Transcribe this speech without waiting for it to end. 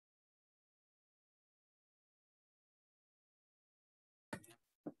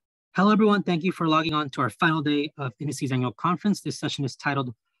Hello, everyone. Thank you for logging on to our final day of NACDD's annual conference. This session is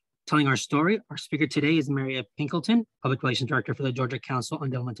titled Telling Our Story. Our speaker today is Maria Pinkelton, Public Relations Director for the Georgia Council on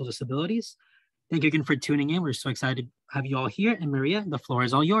Developmental Disabilities. Thank you again for tuning in. We're so excited to have you all here. And Maria, the floor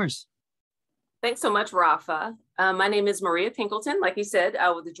is all yours. Thanks so much, Rafa. My name is Maria Pinkelton, like you said,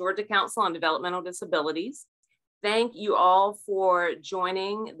 with the Georgia Council on Developmental Disabilities. Thank you all for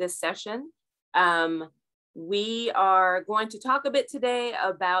joining this session. We are going to talk a bit today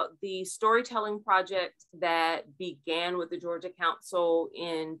about the storytelling project that began with the Georgia Council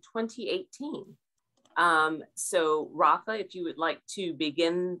in 2018. So Rafa, if you would like to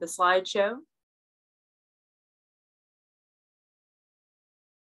begin the slideshow.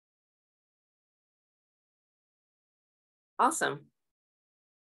 Awesome.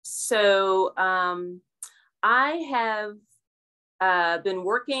 So I have been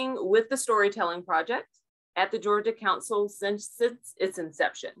working with the storytelling project at the Georgia Council since its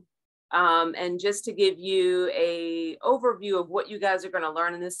inception. And just to give you an overview of what you guys are going to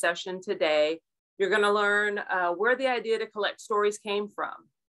learn in this session today, you're going to learn where the idea to collect stories came from,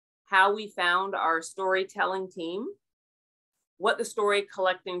 how we found our storytelling team, what the story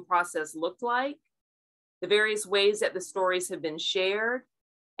collecting process looked like, the various ways that the stories have been shared,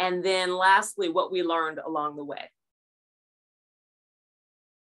 and then lastly, what we learned along the way.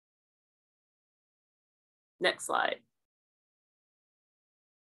 Next slide.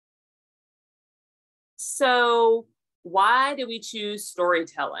 So why do we choose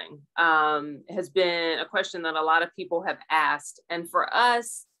storytelling? Has been a question that a lot of people have asked. And for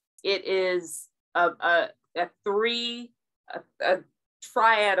us, it is a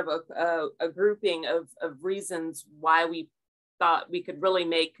triad of a grouping of reasons why we thought we could really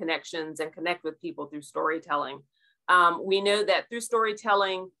make connections and connect with people through storytelling. We know that through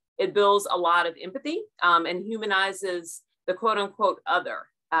storytelling, it builds a lot of empathy and humanizes the quote unquote other.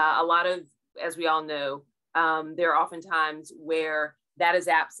 A lot of, as we all know, there are often times where that is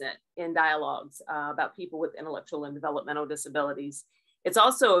absent in dialogues about people with intellectual and developmental disabilities. It's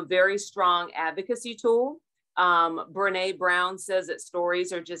also a very strong advocacy tool. Brené Brown says that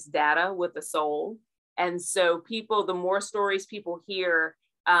stories are just data with a soul. And so the more stories people hear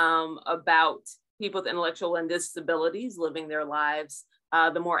about people with intellectual and disabilities living their lives,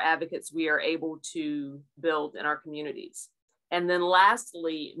 the more advocates we are able to build in our communities. And then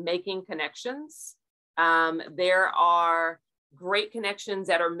lastly, making connections. There are great connections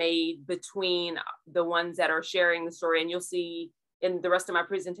that are made between the ones that are sharing the story. And you'll see in the rest of my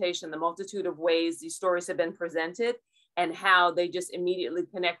presentation, the multitude of ways these stories have been presented and how they just immediately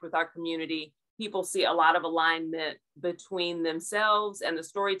connect with our community. People see a lot of alignment between themselves and the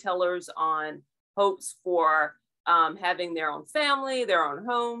storytellers on hopes for having their own family, their own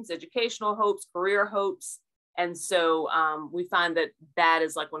homes, educational hopes, career hopes. And so we find that that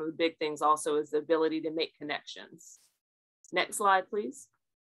is like one of the big things also is the ability to make connections. Next slide, please.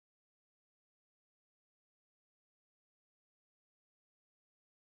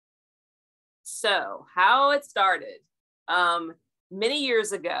 So how it started. Many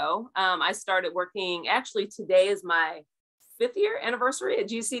years ago, I started working, actually today is my 5th year anniversary at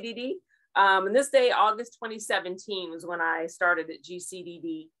GCDD. And this day, August 2017 was when I started at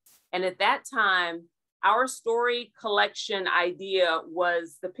GCDD. And at that time, our story collection idea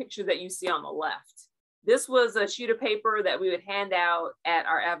was the picture that you see on the left. This was a sheet of paper that we would hand out at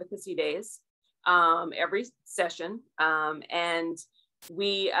our advocacy days every session. And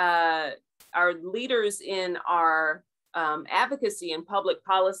we, our leaders in our advocacy and public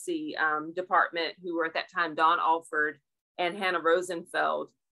policy department, who were at that time Dawn Alford and Hannah Rosenfeld,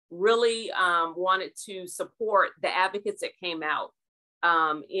 really wanted to support the advocates that came out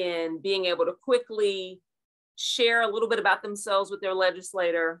in being able to quickly share a little bit about themselves with their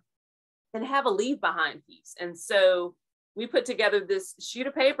legislator and have a leave behind piece. And so we put together this sheet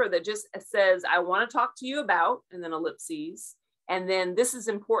of paper that just says, I want to talk to you about, and then ellipses. And then this is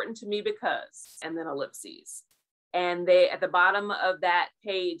important to me because, and then ellipses. And they, at the bottom of that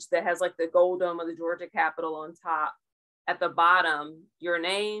page that has like the gold dome of the Georgia Capitol on top, at the bottom, your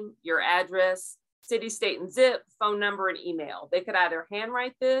name, your address, city, state, and zip, phone number, and email. They could either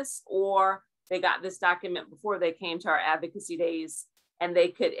handwrite this or they got this document before they came to our advocacy days and they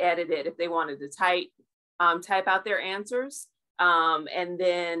could edit it if they wanted to type out their answers and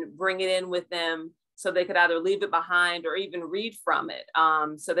then bring it in with them so they could either leave it behind or even read from it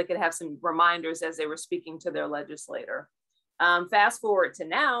so they could have some reminders as they were speaking to their legislator. Fast forward to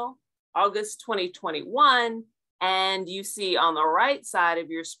now, August 2021, and you see on the right side of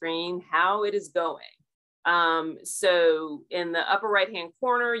your screen how it is going. So in the upper right-hand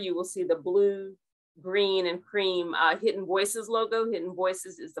corner, you will see the blue green and cream Hidden Voices logo. Hidden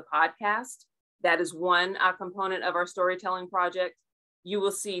Voices is the podcast. That is one component of our storytelling project. You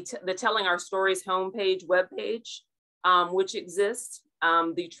will see the Telling Our Stories homepage, webpage, which exists.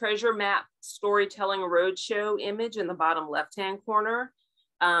 The Treasure Map Storytelling Roadshow image in the bottom left-hand corner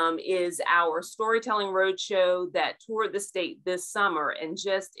is our storytelling roadshow that toured the state this summer and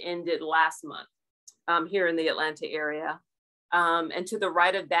just ended last month here in the Atlanta area. And to the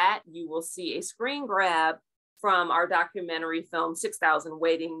right of that, you will see a screen grab from our documentary film, 6,000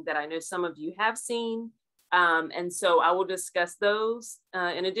 Waiting, that I know some of you have seen. And so I will discuss those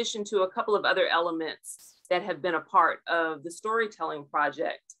in addition to a couple of other elements that have been a part of the storytelling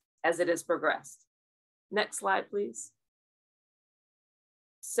project as it has progressed. Next slide, please.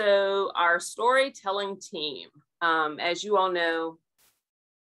 So our storytelling team, as you all know,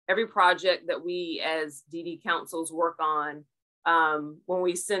 every project that we as DD councils work on, when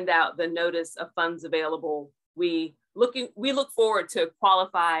we send out the notice of funds available, we look forward to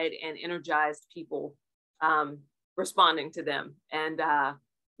qualified and energized people responding to them. And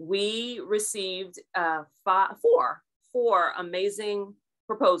we received four amazing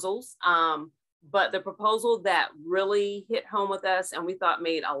proposals. But the proposal that really hit home with us and we thought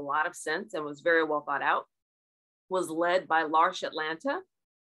made a lot of sense and was very well thought out was led by L'Arche Atlanta.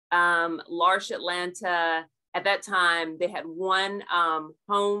 L'Arche Atlanta, at that time, they had one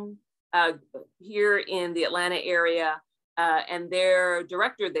home here in the Atlanta area, and their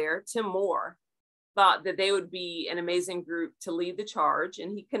director there, Tim Moore, thought that they would be an amazing group to lead the charge.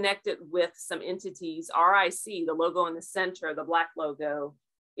 And he connected with some entities. RIC, the logo in the center, the Black logo,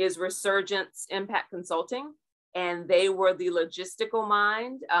 is Resurgence Impact Consulting. And they were the logistical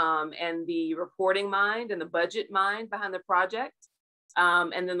mind and the reporting mind and the budget mind behind the project.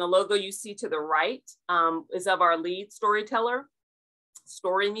 And then the logo you see to the right is of our lead storyteller,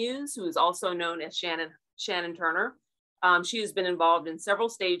 Story Muse, who is also known as Shannon Turner. She has been involved in several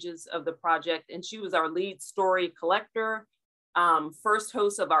stages of the project, and she was our lead story collector, first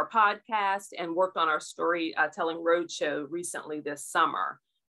host of our podcast, and worked on our storytelling roadshow recently this summer.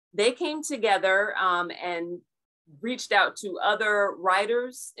 They came together and reached out to other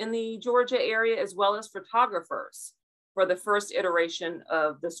writers in the Georgia area, as well as photographers, for the first iteration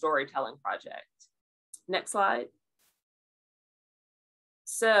of the storytelling project. Next slide.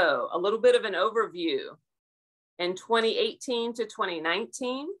 So a little bit of an overview. In 2018 to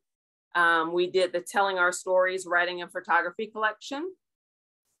 2019, we did the Telling Our Stories writing and photography collection.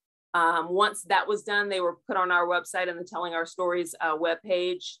 Once that was done, they were put on our website and the Telling Our Stories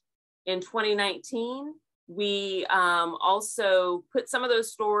webpage. In 2019, we also put some of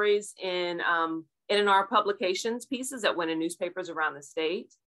those stories in our publications pieces that went in newspapers around the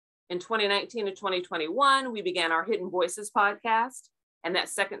state. In 2019 to 2021, we began our Hidden Voices podcast, and that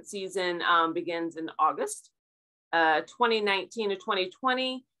second season begins in August. 2019 to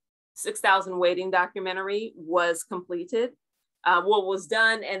 2020, 6,000 Waiting documentary was completed. Was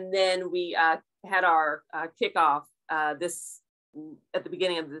done, and then we had our kickoff at the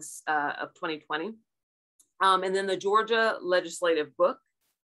beginning of this of 2020. And then the Georgia Legislative Book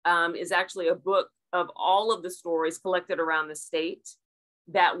is actually a book of all of the stories collected around the state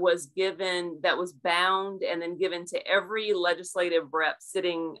that was bound and then given to every legislative rep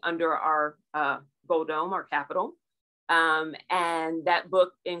sitting under our Gold Dome, our Capitol. And that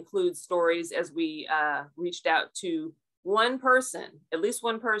book includes stories as we reached out to at least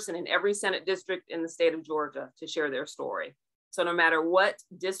one person in every Senate district in the state of Georgia to share their story. So no matter what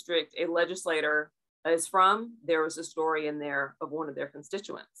district a legislator is from, there was a story in there of one of their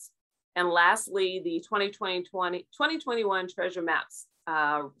constituents. And lastly, the 2021 Treasure Maps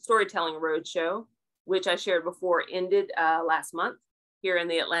Storytelling Roadshow, which I shared before, ended last month here in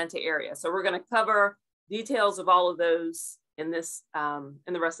the Atlanta area. So we're going to cover details of all of those in this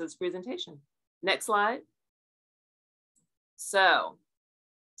in the rest of this presentation. Next slide. So,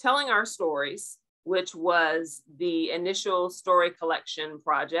 Telling Our Stories, which was the initial story collection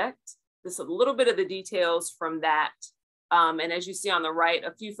project. This is a little bit of the details from that. And as you see on the right,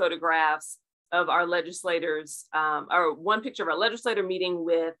 a few photographs of our legislators, or one picture of our legislator meeting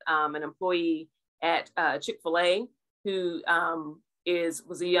with an employee at Chick-fil-A who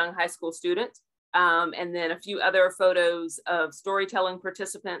was a young high school student. And then a few other photos of storytelling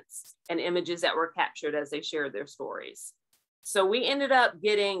participants and images that were captured as they shared their stories. So we ended up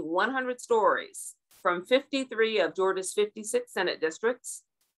getting 100 stories from 53 of Georgia's 56 Senate districts.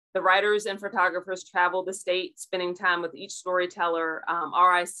 The writers and photographers traveled the state, spending time with each storyteller.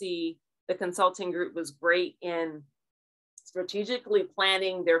 RIC, the consulting group, was great in strategically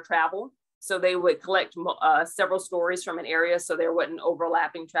planning their travel So they would collect several stories from an area so there wasn't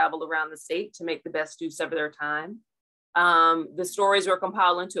overlapping travel around the state to make the best use of their time. The stories were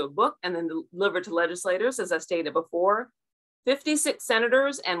compiled into a book and then delivered to legislators, as I stated before. 56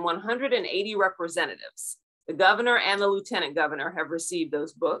 senators and 180 representatives. The governor and the lieutenant governor have received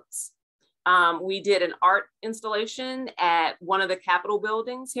those books. We did an art installation at one of the Capitol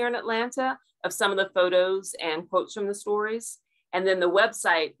buildings here in Atlanta of some of the photos and quotes from the stories. And then the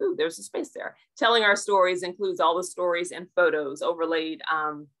website, ooh, there's a space there, Telling Our Stories includes all the stories and photos overlaid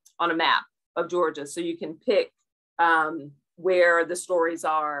on a map of Georgia. So you can pick where the stories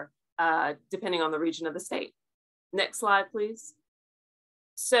are depending on the region of the state. Next slide, please.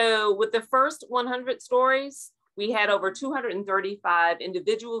 So with the first 100 stories, we had over 235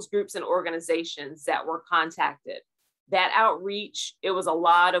 individuals, groups, and organizations that were contacted. That outreach, it was a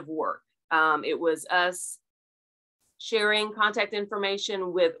lot of work. It was us sharing contact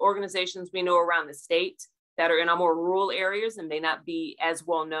information with organizations we know around the state that are in our more rural areas and may not be as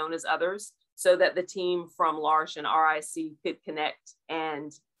well known as others, so that the team from LARSH and RIC could connect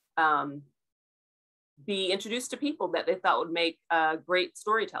and be introduced to people that they thought would make great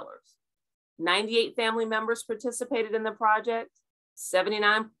storytellers. 98 family members participated in the project.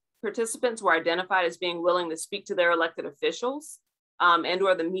 79 participants were identified as being willing to speak to their elected officials and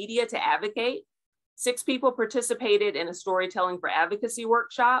or the media to advocate. 6 people participated in a storytelling for advocacy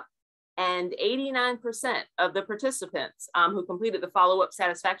workshop, and 89% of the participants who completed the follow-up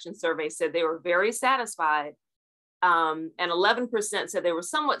satisfaction survey said they were very satisfied, and 11% said they were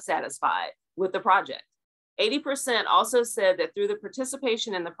somewhat satisfied with the project. 80% also said that through the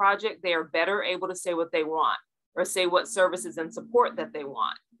participation in the project, they are better able to say what they want or say what services and support that they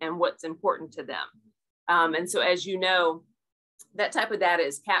want and what's important to them. And so, as you know, that type of data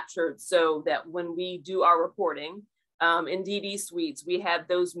is captured so that when we do our reporting in DD suites, we have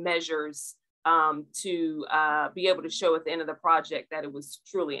those measures to be able to show at the end of the project that it was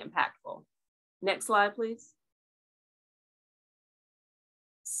truly impactful. Next slide, please.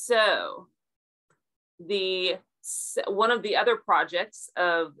 So one of the other projects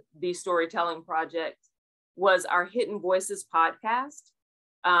of the storytelling project was our Hidden Voices podcast.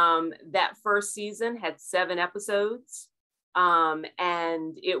 That first season had 7 episodes.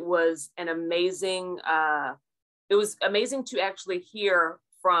 And it was an amazing, it was amazing to actually hear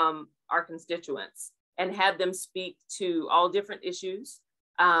from our constituents and have them speak to all different issues.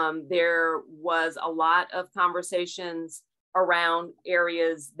 There was a lot of conversations around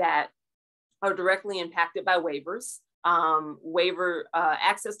areas that are directly impacted by waivers.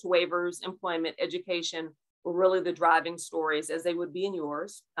 Access to waivers, employment, education were really the driving stories, as they would be in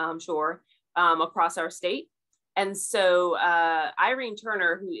yours, I'm sure, across our state. And so Irene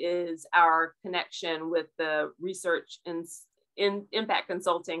Turner, who is our connection with the research in impact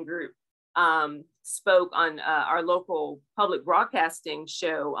consulting group, spoke on our local public broadcasting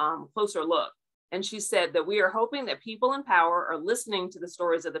show, Closer Look. And she said that we are hoping that people in power are listening to the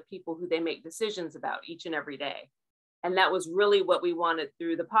stories of the people who they make decisions about each and every day. And that was really what we wanted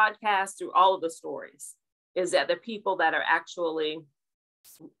through the podcast, through all of the stories, is that the people that are actually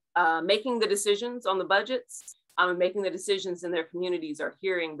making the decisions on the budgets, making the decisions in their communities are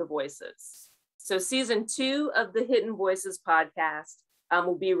hearing the voices. So season 2 of the Hidden Voices podcast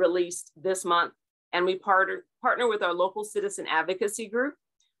will be released this month. And we partner with our local citizen advocacy group.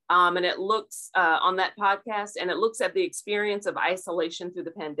 And it looks on that podcast, and it looks at the experience of isolation through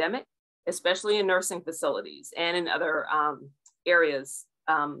the pandemic, especially in nursing facilities and in other areas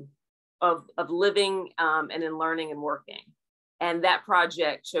of living and in learning and working. And that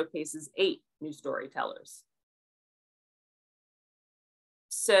project showcases 8 new storytellers.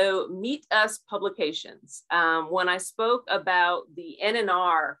 So Meet Us Publications. When I spoke about the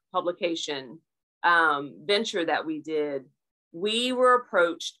NNR publication venture that we did, we were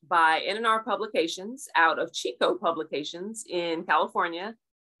approached by NNR Publications out of Chico Publications in California.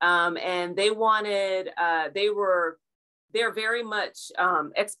 And they wanted, they're very much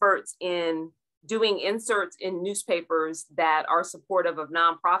experts in doing inserts in newspapers that are supportive of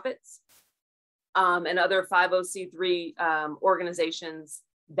nonprofits and other 50c3 organizations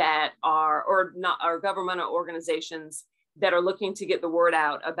that are, or not, or governmental organizations that are looking to get the word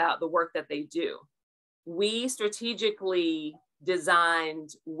out about the work that they do. We strategically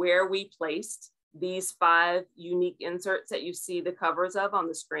designed where we placed these 5 unique inserts that you see the covers of on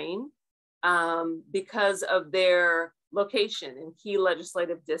the screen because of their location in key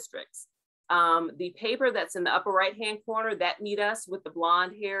legislative districts. The paper that's in the upper right-hand corner, that Meet Us with the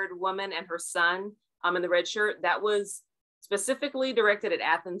blonde-haired woman and her son in the red shirt, that was specifically directed at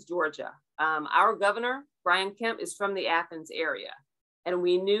Athens, Georgia. Our governor, Brian Kemp, is from the Athens area. And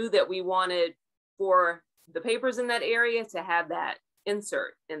we knew that we wanted for the papers in that area to have that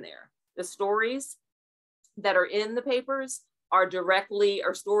insert in there. The stories that are in the papers are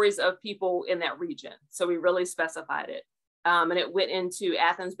stories of people in that region. So we really specified it. And it went into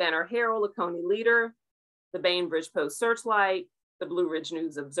Athens Banner Herald, Laconia Leader, the Bainbridge Post Searchlight, the Blue Ridge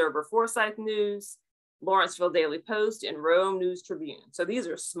News Observer Forsyth News, Lawrenceville Daily Post, and Rome News Tribune. So these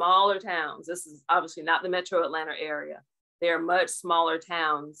are smaller towns. This is obviously not the metro Atlanta area. They are much smaller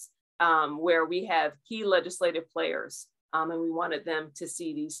towns where we have key legislative players, and we wanted them to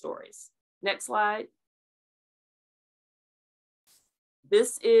see these stories. Next slide.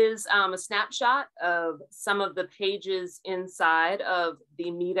 This is a snapshot of some of the pages inside of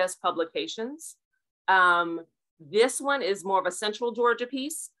the Meet Us publications. This one is more of a Central Georgia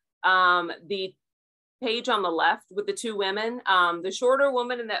piece. The page on the left with the two women, the shorter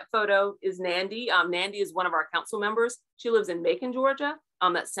woman in that photo is Nandy. Nandy is one of our council members. She lives in Macon, Georgia.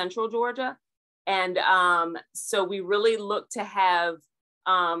 That's Central Georgia. And so we really look to have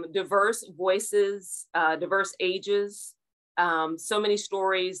diverse voices, diverse ages, so many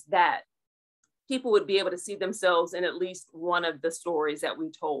stories that people would be able to see themselves in at least one of the stories that we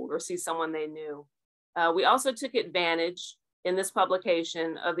told or see someone they knew. We also took advantage in this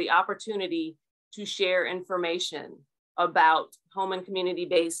publication of the opportunity to share information about home and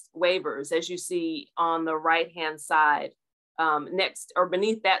community-based waivers, as you see on the right-hand side. Next or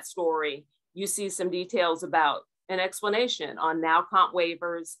beneath that story, you see some details about an explanation on NowComp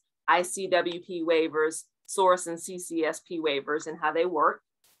waivers, ICWP waivers, source and CCSP waivers and how they work.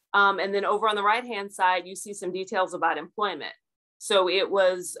 And then over on the right-hand side, you see some details about employment. So it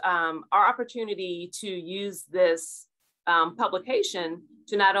was our opportunity to use this publication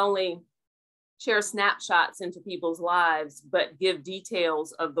to not only share snapshots into people's lives, but give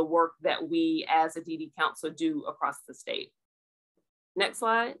details of the work that we as a DD Council do across the state. Next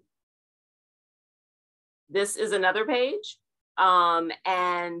slide. This is another page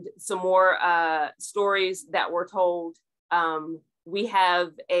and some more stories that were told. We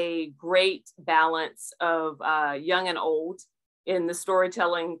have a great balance of young and old in the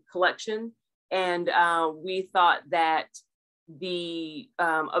storytelling collection. And we thought that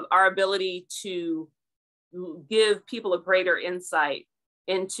our ability to give people a greater insight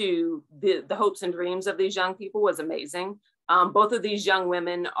into the hopes and dreams of these young people was amazing. Both of these young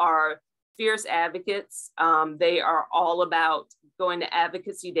women are fierce advocates. They are all about going to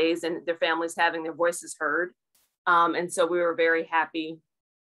advocacy days and their families having their voices heard. And so we were very happy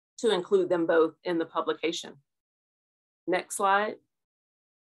to include them both in the publication. Next slide.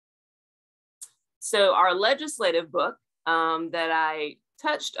 So our legislative book that I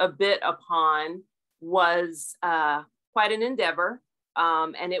touched a bit upon was quite an endeavor.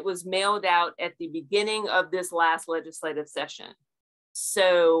 And it was mailed out at the beginning of this last legislative session.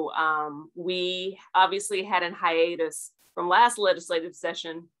 So we obviously had a hiatus from last legislative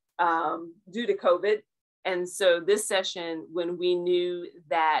session due to COVID. And so this session, when we knew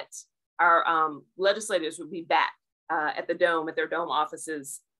that our legislators would be back at the Dome, at their Dome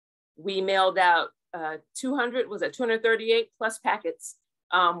offices, we mailed out 238 plus packets,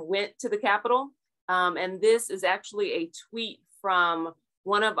 went to the Capitol. And this is actually a tweet from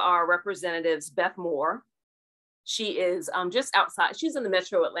one of our representatives, Beth Moore. She is just outside, she's in the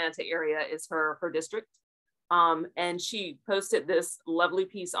metro Atlanta area is her district. And she posted this lovely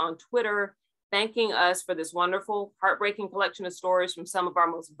piece on Twitter, thanking us for this wonderful, heartbreaking collection of stories from some of our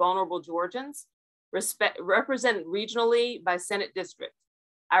most vulnerable Georgians, represented regionally by Senate district.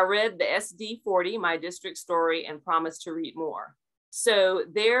 I read the SD 40, my district story, and promised to read more. So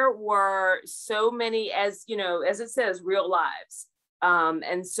there were so many, as you know, as it says, real lives.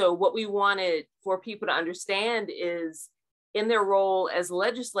 And so what we wanted for people to understand is in their role as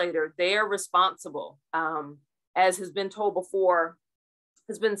legislator, they are responsible, as has been told before,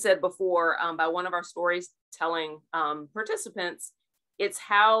 has been said before by one of our storytelling participants. It's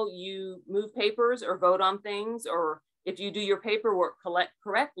how you move papers or vote on things, or if you do your paperwork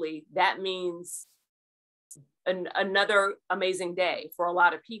correctly, that means another amazing day for a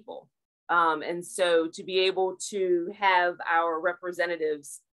lot of people. And so to be able to have our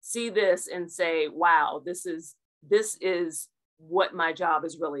representatives see this and say, wow, this is what my job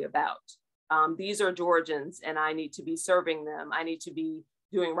is really about. These are Georgians and I need to be serving them. I need to be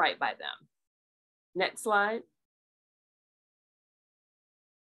doing right by them. Next slide.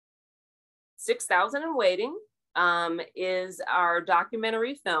 6,000 and Waiting is our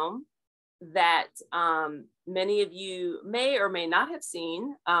documentary film that many of you may or may not have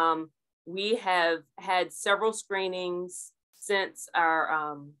seen. We have had several screenings since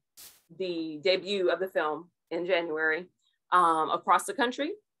our the debut of the film in January. across the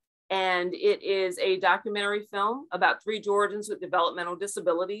country. And it is a documentary film about 3 Georgians with developmental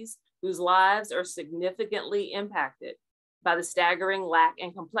disabilities whose lives are significantly impacted by the staggering lack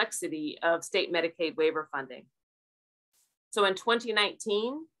and complexity of state Medicaid waiver funding. So in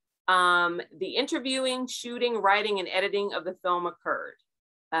 2019, the interviewing, shooting, writing, and editing of the film occurred.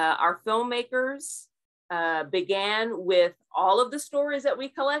 Our filmmakers began with all of the stories that we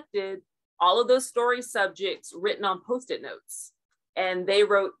collected, all of those story subjects written on Post-it notes. And they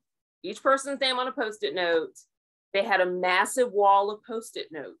wrote each person's name on a Post-it note. They had a massive wall of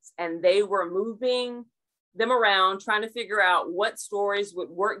Post-it notes, and they were moving them around, trying to figure out what stories would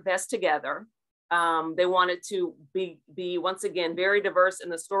work best together. They wanted to be once again, very diverse in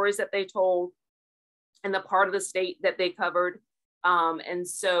the stories that they told and the part of the state that they covered. And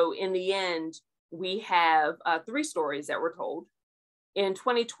so in the end, we have 3 stories that were told. In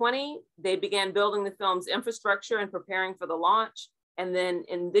 2020, they began building the film's infrastructure and preparing for the launch. And then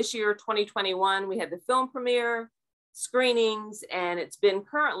in this year, 2021, we had the film premiere, screenings, and it's been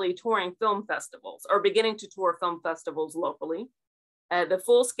currently touring film festivals or beginning to tour film festivals locally. The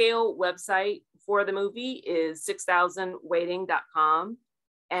full-scale website for the movie is 6000waiting.com.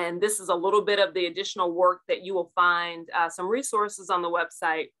 And this is a little bit of the additional work that you will find, some resources on the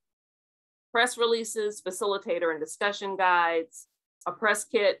website, press releases, facilitator and discussion guides, a press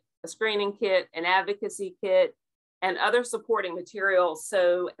kit, a screening kit, an advocacy kit, and other supporting materials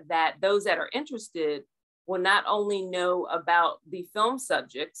so that those that are interested will not only know about the film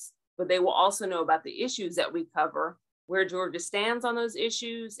subjects, but they will also know about the issues that we cover, where Georgia stands on those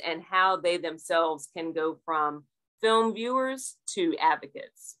issues, and how they themselves can go from film viewers to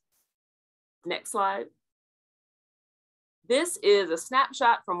advocates. Next slide. This is a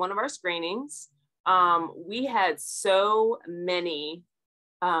snapshot from one of our screenings. We had so many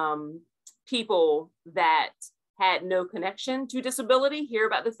people that had no connection to disability hear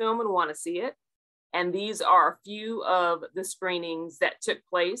about the film and want to see it. And these are a few of the screenings that took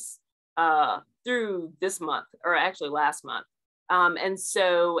place through this month, or actually last month. And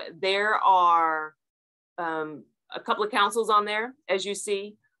so there are a couple of councils on there, as you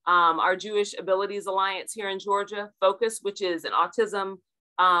see. Our Jewish Abilities Alliance here in Georgia, Focus, which is an autism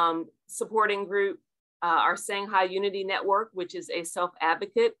supporting group, our Shanghai Unity Network, which is a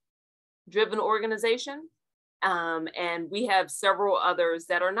self-advocate driven organization. And we have several others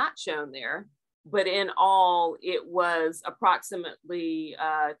that are not shown there, but in all, it was approximately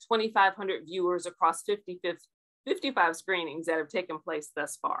 2,500 viewers across 55 screenings that have taken place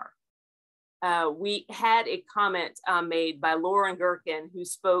thus far. We had a comment made by Lauren Gherkin, who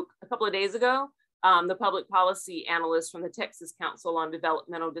spoke a couple of days ago, the public policy analyst from the Texas Council on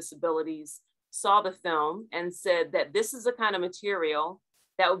Developmental Disabilities, saw the film and said that this is the kind of material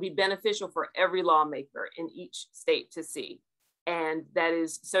that would be beneficial for every lawmaker in each state to see. And that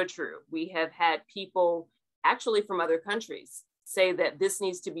is so true. We have had people actually from other countries say that this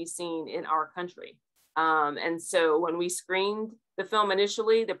needs to be seen in our country. And so when we screened the film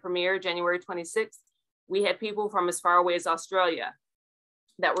initially, the premiere January 26th, we had people from as far away as Australia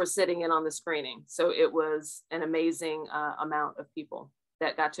that were sitting in on the screening. So it was an amazing amount of people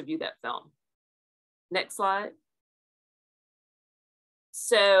that got to view that film. Next slide.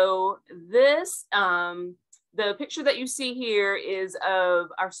 So this, the picture that you see here is of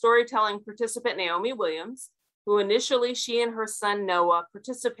our storytelling participant, Naomi Williams, who initially she and her son Noah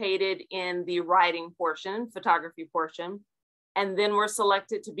participated in the writing portion, photography portion, and then were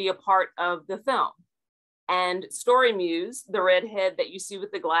selected to be a part of the film. And Story Muse, the redhead that you see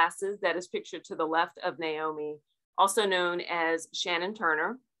with the glasses that is pictured to the left of Naomi, also known as Shannon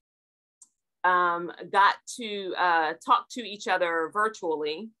Turner, got to talk to each other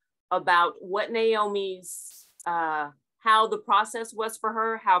virtually about what Naomi's, how the process was for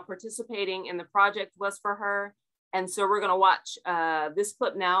her, how participating in the project was for her. And so we're gonna watch this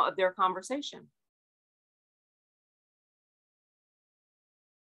clip now of their conversation.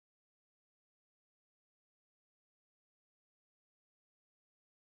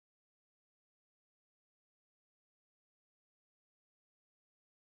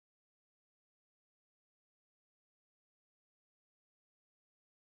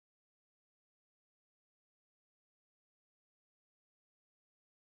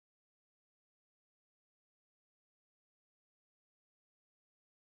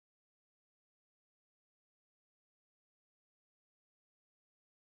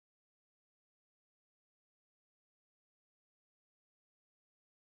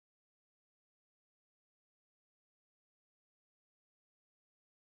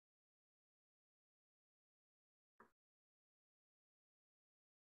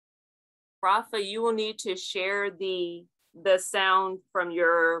 Rafa, you will need to share the the sound from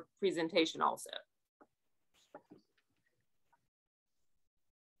your presentation also.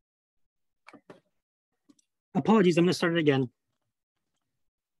 Apologies, I'm going to start it again.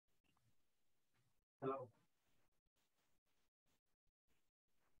 Hello.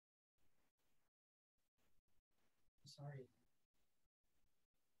 Sorry.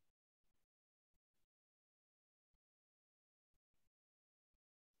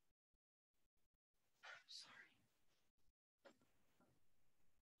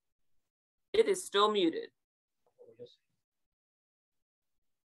 It is still muted.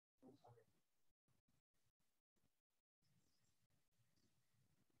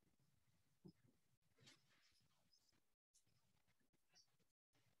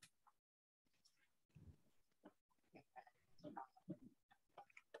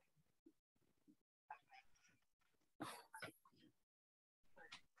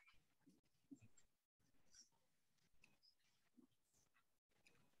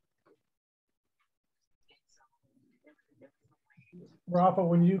 Rafa,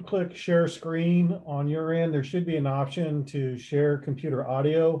 when you click share screen on your end, there should be an option to share computer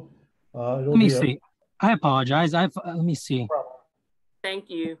audio. Let me see. I apologize. Let me see. Thank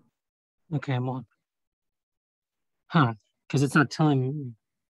you. Okay, I'm on. Huh, because it's not telling me.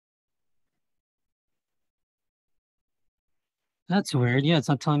 That's weird. Yeah, it's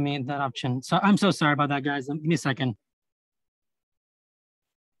not telling me that option. So I'm so sorry about that, guys. Give me a second.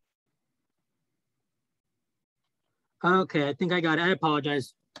 Okay, I think I got it. I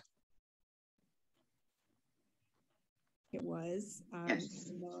apologize. It was,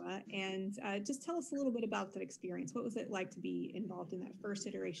 Noah, and just tell us a little bit about that experience. What was it like to be involved in that first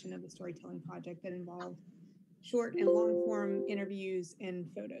iteration of the storytelling project that involved short and long form interviews and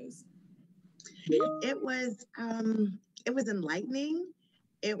photos? It was enlightening.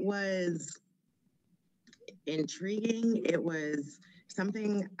 It was intriguing. It was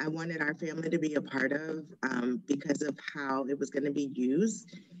something I wanted our family to be a part of because of how it was going to be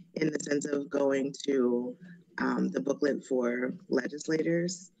used in the sense of going to the booklet for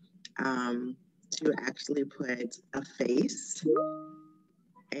legislators to actually put a face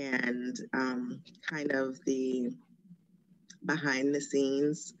and kind of the behind the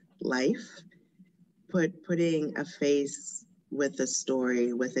scenes life, putting a face with a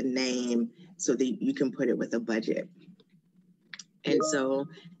story, with a name, so that you can put it with a budget. And so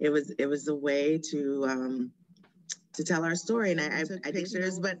it was a way to tell our story. And I took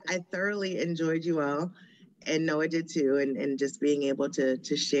pictures, but I thoroughly enjoyed you all, and Noah did too. And just being able to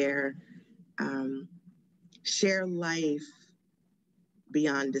share life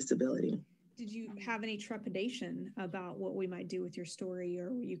beyond disability. Did you have any trepidation about what we might do with your story,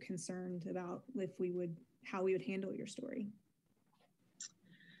 or were you concerned about how we would handle your story?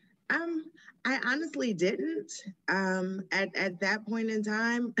 I honestly didn't. At that point in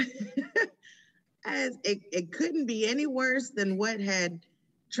time, as it couldn't be any worse than what had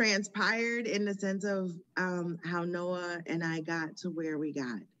transpired in the sense of how Noah and I got to where we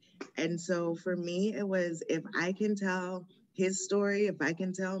got. And so for me, it was, if I can tell his story, if I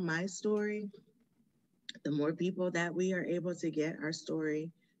can tell my story, the more people that we are able to get our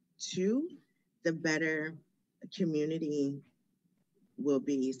story to, the better community will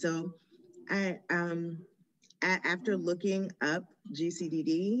be. So I after looking up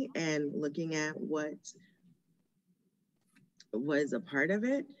GCDD and looking at what was a part of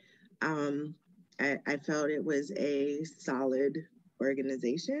it, I felt it was a solid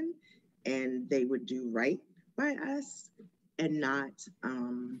organization, and they would do right by us and not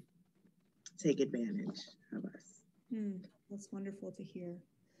take advantage of us. That's wonderful to hear.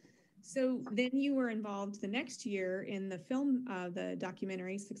 So then you were involved the next year in the film, the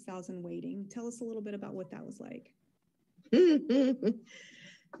documentary 6,000 Waiting. Tell us a little bit about what that was like.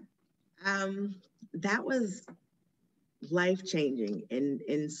 That was life-changing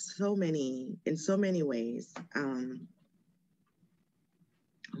in so many ways. Oh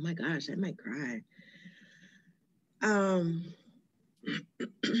my gosh, I might cry.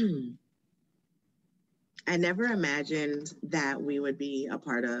 I never imagined that we would be a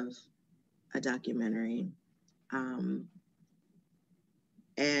part of a documentary.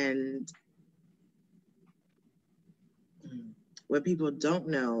 And what people don't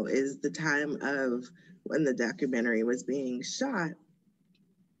know is the time of when the documentary was being shot.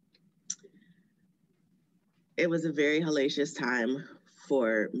 It was a very hellacious time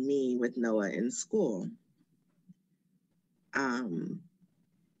for me with Noah in school.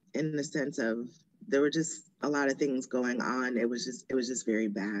 In the sense of, there were just a lot of things going on. It was just very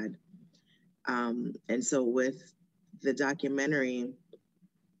bad. And so with the documentary,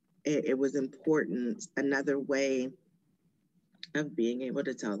 it was important, another way of being able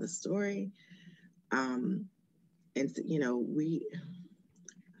to tell the story. And, you know,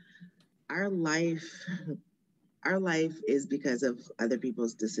 our life is because of other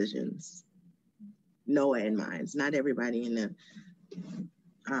people's decisions. Noah and mine. Not everybody in the,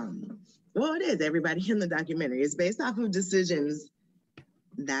 well, it is everybody in the documentary. It's based off of decisions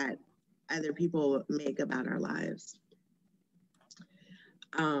that other people make about our lives.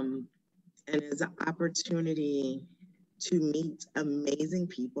 And it's an opportunity to meet amazing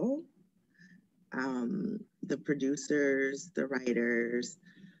people, the producers, the writers,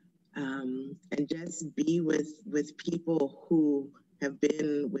 and just be with people who have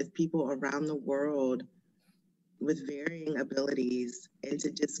been with people around the world with varying abilities, and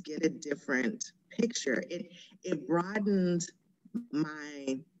to just get a different picture. It broadened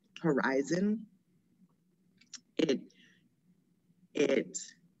my horizon. It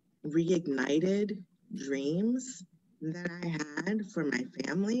reignited dreams that I had for my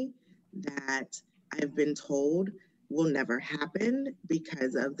family that I've been told will never happen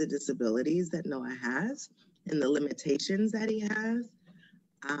because of the disabilities that Noah has and the limitations that he has.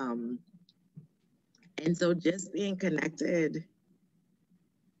 And so just being connected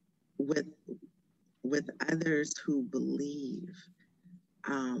with others who believe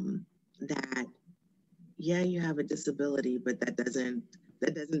that, yeah, you have a disability, but that doesn't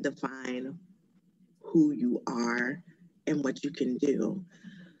define who you are and what you can do.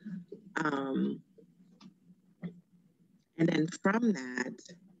 And then from that,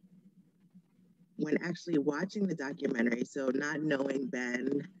 when actually watching the documentary, so not knowing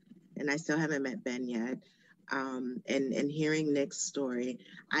Ben, and I still haven't met Ben yet, and hearing Nick's story,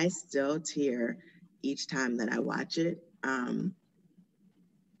 I still tear each time that I watch it,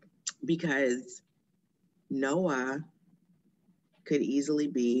 because Noah could easily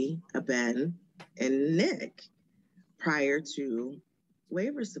be a Ben and Nick prior to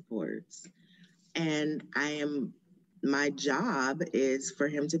waiver supports. And my job is for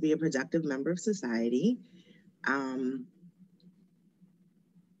him to be a productive member of society. And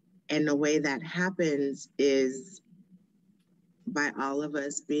the way that happens is by all of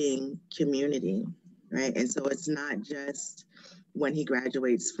us being community, right? And so it's not just when he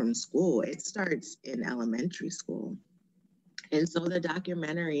graduates from school, it starts in elementary school. And so the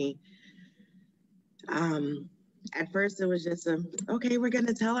documentary, at first it was just okay, we're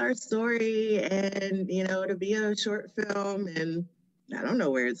gonna tell our story and, you know, to be a short film, and I don't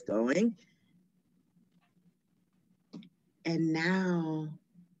know where it's going. And now,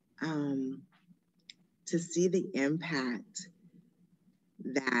 to see the impact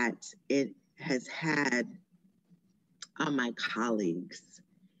that it has had on my colleagues,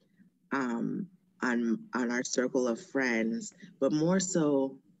 on our circle of friends, but more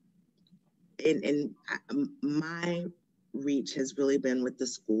so in my reach has really been with the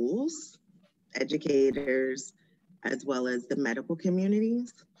schools, educators, as well as the medical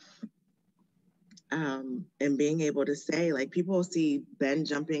communities. And being able to say, like, people see Ben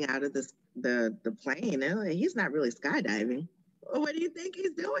jumping out of the plane, and like, he's not really skydiving. Well, what do you think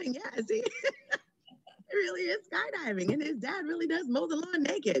he's doing? Yes, he really is skydiving, and his dad really does mow the lawn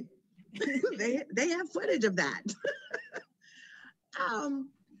naked. they have footage of that.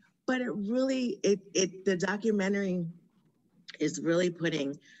 But it really, the documentary is really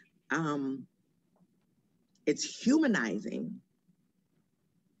putting, it's humanizing,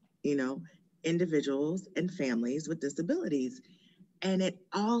 you know, individuals and families with disabilities. And it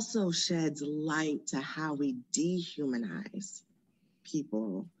also sheds light to how we dehumanize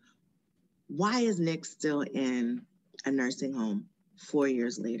people. Why is Nick still in a nursing home 4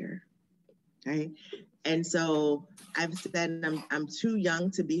 years later, right? And so I've said I'm too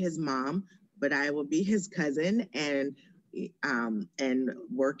young to be his mom, but I will be his cousin, and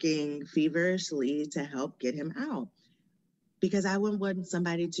working feverishly to help get him out. Because I wouldn't want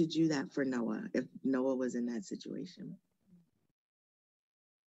somebody to do that for Noah if Noah was in that situation.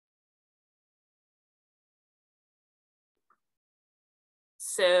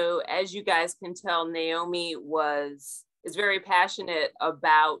 So as you guys can tell, Naomi is very passionate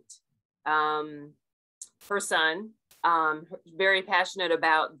about her son, very passionate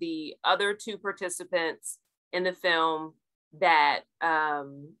about the other two participants in the film that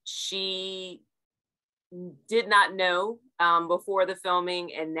she did not know before the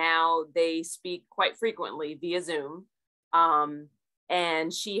filming, and now they speak quite frequently via Zoom.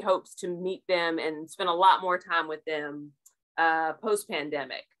 And she hopes to meet them and spend a lot more time with them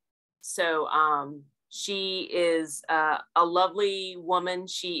post-pandemic. So she is a lovely woman.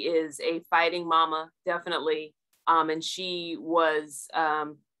 She is a fighting mama, definitely. And she was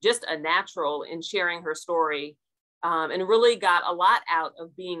just a natural in sharing her story and really got a lot out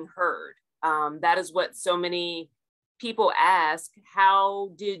of being heard. That is what so many people ask.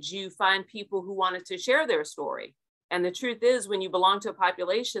 How did you find people who wanted to share their story? And the truth is, when you belong to a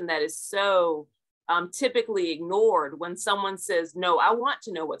population that is so typically ignored, when someone says, no, I want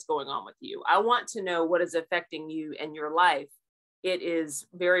to know what's going on with you, I want to know what is affecting you and your life, it is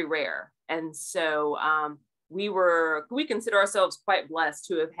very rare. And so we consider ourselves quite blessed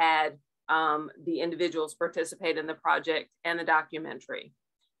to have had the individuals participate in the project and the documentary.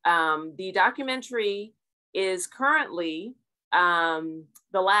 The documentary is currently, the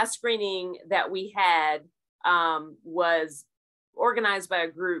last screening that we had was organized by a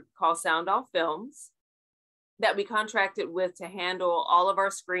group called Sound Off Films that we contracted with to handle all of our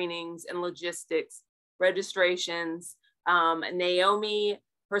screenings and logistics, registrations. Naomi,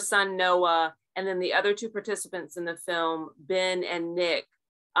 her son Noah, and then the other two participants in the film, Ben and Nick,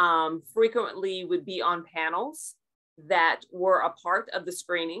 frequently would be on panels that were a part of the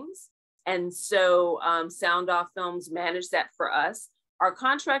screenings. And so Sound Off Films managed that for us. Our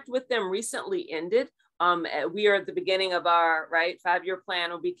contract with them recently ended. We are at the beginning of our 5-year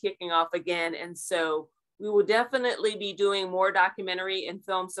plan. Will be kicking off again. And so we will definitely be doing more documentary and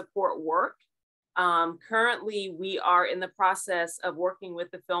film support work. Currently, we are in the process of working with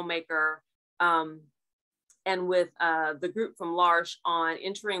the filmmaker and with the group from L'Arche on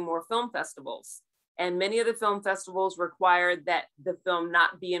entering more film festivals. And many of the film festivals required that the film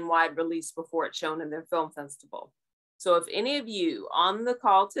not be in wide release before it's shown in their film festival. So if any of you on the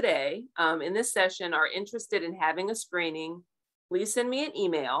call today in this session are interested in having a screening, please send me an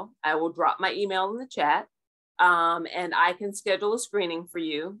email. I will drop my email in the chat and I can schedule a screening for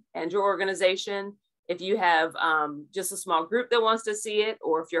you and your organization. If you have just a small group that wants to see it,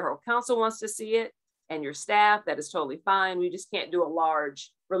 or if your whole council wants to see it and your staff, that is totally fine. We just can't do a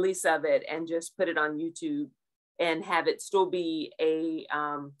large release of it and just put it on YouTube and have it still be a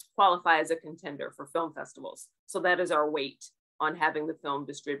qualify as a contender for film festivals. So that is our weight on having the film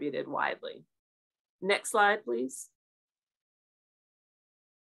distributed widely. Next slide, please.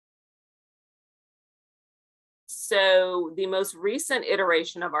 So the most recent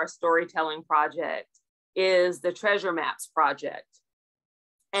iteration of our storytelling project is the Treasure Maps project.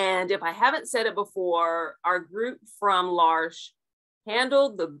 And if I haven't said it before, our group from L'Arche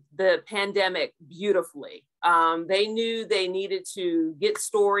handled the pandemic beautifully. They knew they needed to get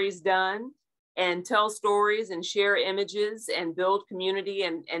stories done and tell stories and share images and build community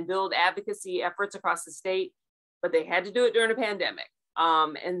and build advocacy efforts across the state, but they had to do it during a pandemic.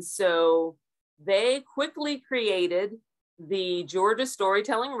 And so they quickly created the Georgia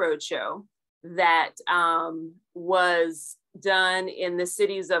Storytelling Roadshow that was done in the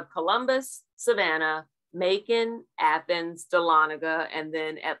cities of Columbus, Savannah, Macon, Athens, Dahlonega, and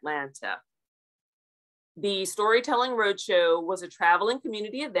then Atlanta. The Storytelling Roadshow was a traveling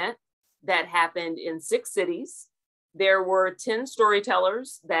community event that happened in 6 cities. There were 10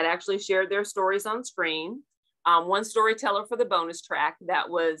 storytellers that actually shared their stories on screen. 1 storyteller for the bonus track, that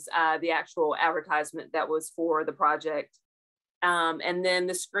was the actual advertisement that was for the project. And then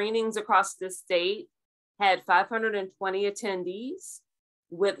the screenings across the state had 520 attendees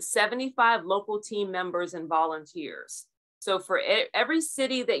with 75 local team members and volunteers. So for every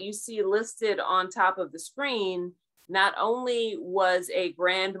city that you see listed on top of the screen, not only was a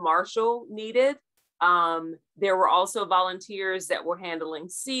grand marshal needed, there were also volunteers that were handling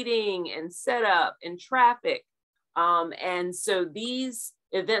seating and setup and traffic. And so these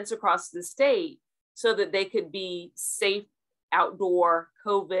events across the state, so that they could be safe, outdoor,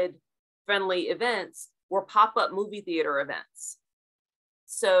 COVID-friendly events, were pop-up movie theater events.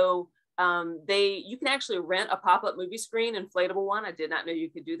 So you can actually rent a pop-up movie screen, inflatable one. I did not know you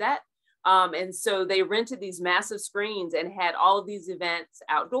could do that. And so they rented these massive screens and had all of these events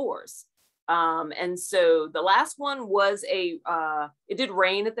outdoors. And so the last one was it did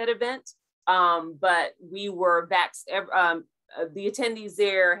rain at that event, but we were the attendees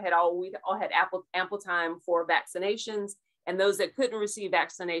there we all had ample time for vaccinations, and those that couldn't receive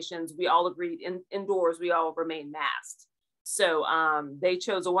vaccinations, we all agreed indoors, we all remained masked. So they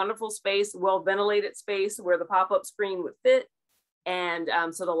chose a wonderful space, well-ventilated space where the pop-up screen would fit. And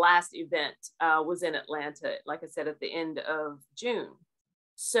so the last event was in Atlanta, like I said, at the end of June.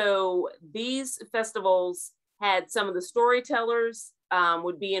 So these festivals had some of the storytellers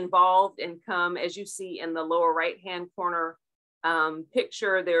would be involved and come, as you see in the lower right-hand corner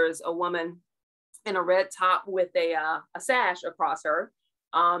picture, there's a woman in a red top with a sash across her.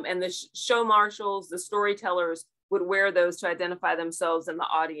 And the show marshals, the storytellers, would wear those to identify themselves in the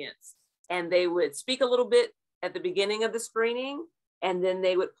audience. And they would speak a little bit at the beginning of the screening, and then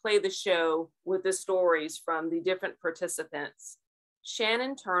they would play the show with the stories from the different participants.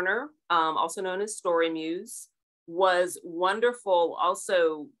 Shannon Turner, also known as Story Muse, was wonderful,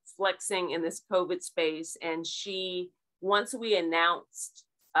 also flexing in this COVID space. And she, once we announced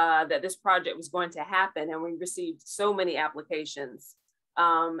that this project was going to happen, and we received so many applications,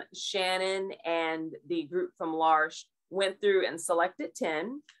 Shannon and the group from L'Arche went through and selected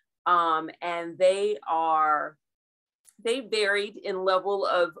 10, and they varied in level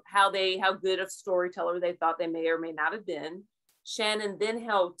of how good of storyteller they thought they may or may not have been. Shannon then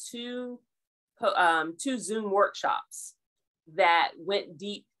held two Zoom workshops that went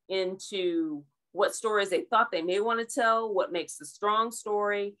deep into what stories they thought they may want to tell, what makes a strong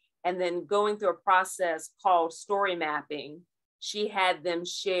story, and then going through a process called story mapping. She had them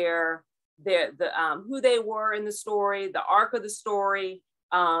share who they were in the story, the arc of the story,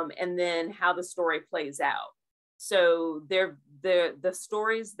 and then how the story plays out. So the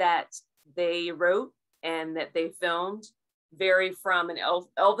stories that they wrote and that they filmed vary from an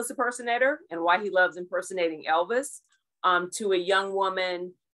Elvis impersonator and why he loves impersonating Elvis, to a young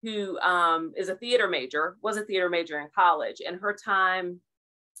woman who was a theater major in college, and her time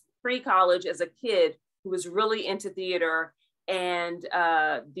pre-college as a kid who was really into theater, and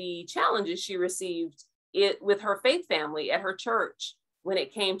the challenges she received with her faith family at her church when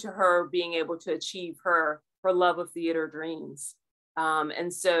it came to her being able to achieve her love of theater dreams.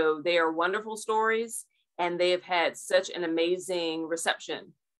 And so they are wonderful stories, and they have had such an amazing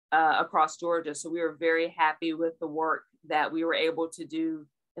reception across Georgia. So we were very happy with the work that we were able to do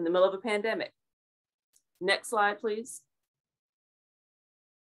in the middle of a pandemic. Next slide, please.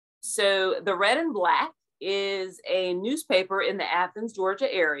 So the Red and Black is a newspaper in the Athens,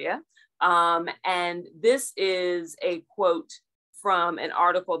 Georgia area. And this is a quote from an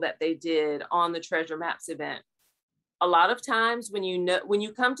article that they did on the Treasure Maps event. A lot of times when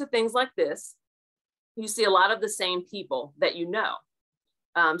you come to things like this, you see a lot of the same people that you know,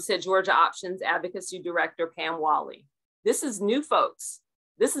 said Georgia Options Advocacy Director Pam Wally. This is new folks.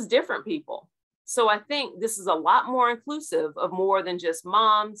 This is different people. So I think this is a lot more inclusive of more than just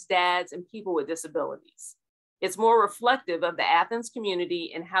moms, dads, and people with disabilities. It's more reflective of the Athens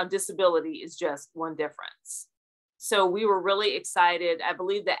community and how disability is just one difference. So we were really excited. I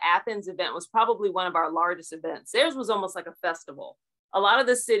believe the Athens event was probably one of our largest events. Theirs was almost like a festival. A lot of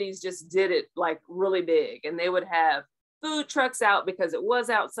the cities just did it like really big, and they would have food trucks out because it was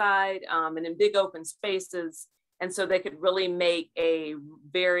outside and in big open spaces. And so they could really make a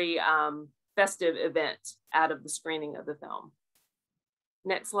very festive event out of the screening of the film.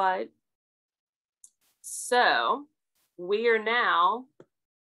 Next slide. So we are now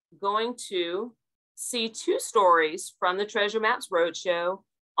going to see 2 stories from the Treasure Maps Roadshow.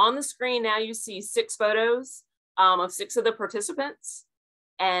 On the screen now you see 6 photos of 6 of the participants.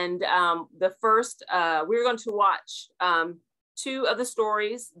 And the first, we're going to watch 2 of the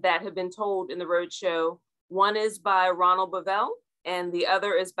stories that have been told in the Roadshow. One is by Ronald Bavell, and the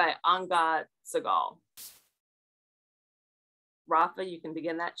other is by Angad Segal. Rafa, you can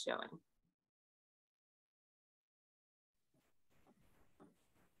begin that showing.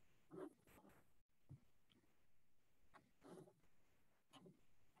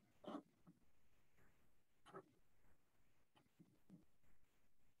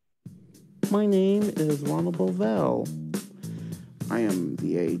 My name is Ronald Bovell. I am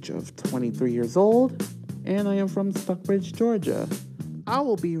the age of 23 years old, and I am from Stockbridge, Georgia. I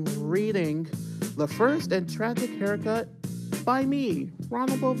will be reading The First and Tragic Haircut by me,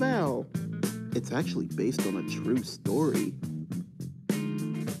 Ronald Bovell. It's actually based on a true story.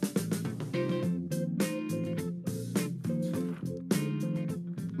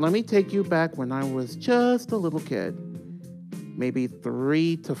 Let me take you back when I was just a little kid. Maybe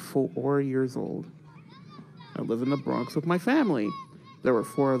 3 to 4 years old. I live in the Bronx with my family. There were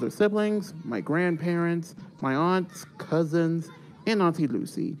 4 other siblings, my grandparents, my aunts, cousins, and Auntie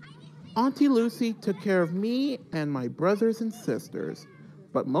Lucy. Auntie Lucy took care of me and my brothers and sisters,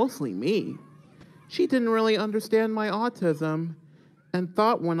 but mostly me. She didn't really understand my autism and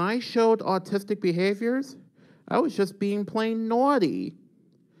thought when I showed autistic behaviors, I was just being plain naughty.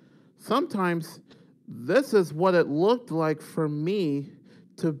 Sometimes this is what it looked like for me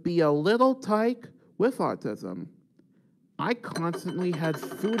to be a little tyke with autism. I constantly had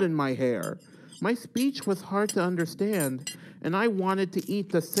food in my hair. My speech was hard to understand, and I wanted to eat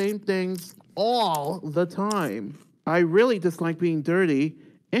the same things all the time. I really disliked being dirty,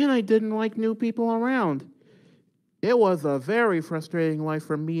 and I didn't like new people around. It was a very frustrating life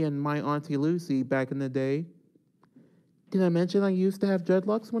for me and my Auntie Lucy back in the day. Did I mention I used to have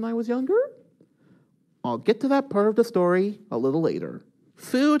dreadlocks when I was younger? I'll get to that part of the story a little later.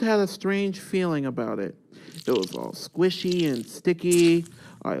 Food had a strange feeling about it. It was all squishy and sticky.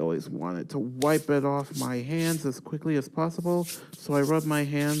 I always wanted to wipe it off my hands as quickly as possible, so I rubbed my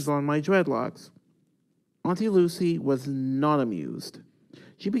hands on my dreadlocks. Auntie Lucy was not amused.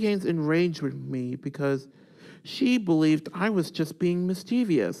 She became enraged with me because she believed I was just being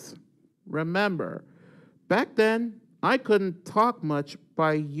mischievous. Remember, back then, I couldn't talk much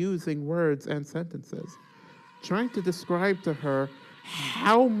by using words and sentences. Trying to describe to her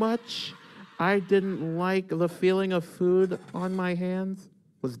how much I didn't like the feeling of food on my hands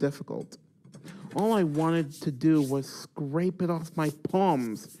was difficult. All I wanted to do was scrape it off my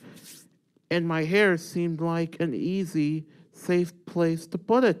palms, and my hair seemed like an easy, safe place to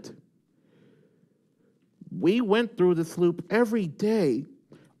put it. We went through this loop every day,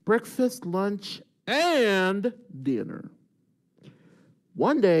 breakfast, lunch, and dinner.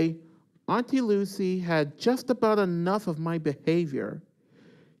 One day, Auntie Lucy had just about enough of my behavior.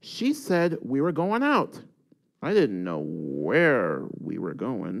 She said we were going out. I didn't know where we were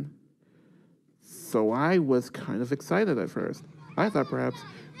going, so I was kind of excited at first. I thought perhaps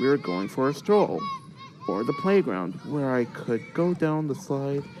we were going for a stroll, or the playground where I could go down the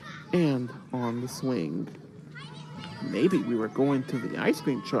slide and on the swing. Maybe we were going to the ice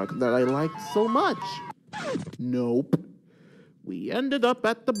cream truck that I liked so much. Nope. We ended up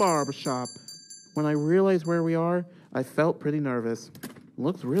at the barber shop. When I realized where we are, I felt pretty nervous. It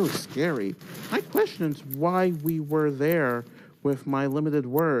looked really scary. I questioned why we were there with my limited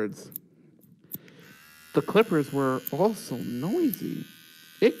words. The clippers were also noisy.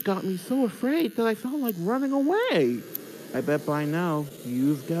 It got me so afraid that I felt like running away. I bet by now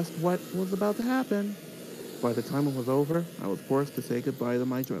you've guessed what was about to happen. By the time it was over, I was forced to say goodbye to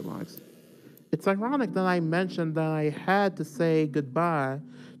my dreadlocks. It's ironic that I mentioned that I had to say goodbye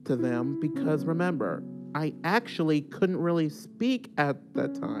to them because, remember, I actually couldn't really speak at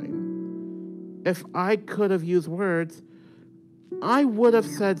that time. If I could have used words, I would have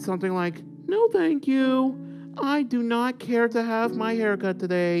said something like, "No, thank you. I do not care to have my hair cut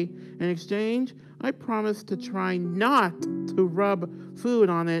today. In exchange, I promise to try not to rub food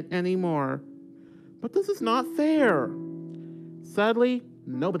on it anymore." But this is not fair. Sadly,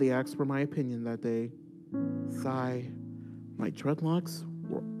 nobody asked for my opinion that day. Sigh. My dreadlocks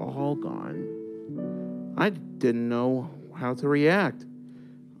were all gone. I didn't know how to react.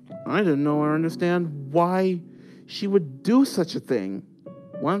 I didn't know or understand why she would do such a thing.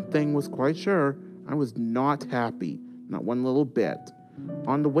 One thing was quite sure, I was not happy, not one little bit.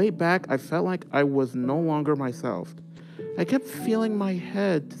 On the way back, I felt like I was no longer myself. I kept feeling my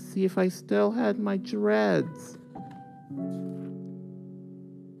head to see if I still had my dreads.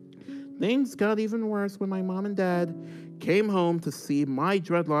 Things got even worse when my mom and dad came home to see my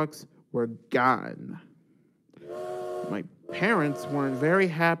dreadlocks were gone. My parents weren't very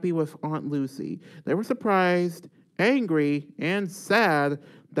happy with Aunt Lucy. They were surprised, angry, and sad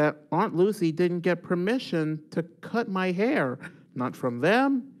that Aunt Lucy didn't get permission to cut my hair, not from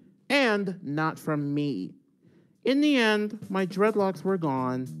them and not from me. In the end, my dreadlocks were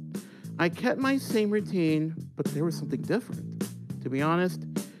gone. I kept my same routine, but there was something different. To be honest,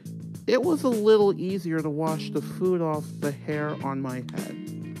 it was a little easier to wash the food off the hair on my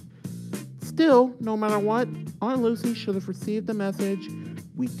head. Still, no matter what, Aunt Lucy should have received the message,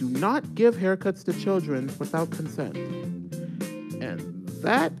 we do not give haircuts to children without consent. And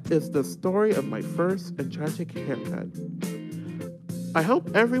that is the story of my first and tragic haircut. I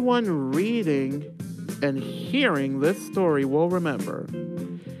hope everyone reading and hearing this story will remember,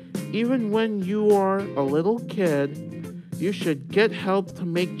 even when you are a little kid, you should get help to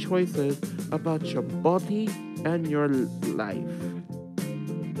make choices about your body and your life.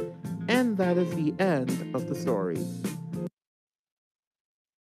 And that is the end of the story.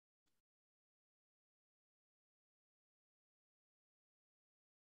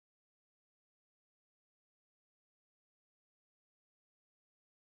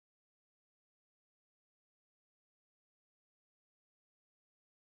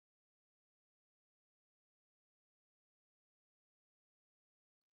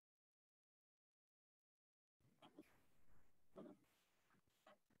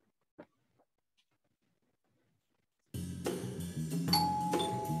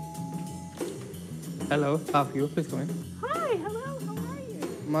 Hello, how are you? Please come in. Hi, hello, how are you?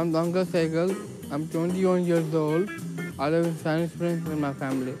 My name is Uncle Sehgal. I'm 21 years old. I live in San Springs with my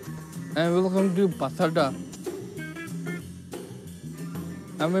family. And welcome to Pasada.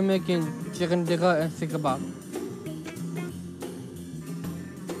 And we're making chicken tikka and stick kebab.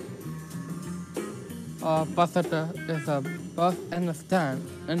 Pasada is a bus and a stand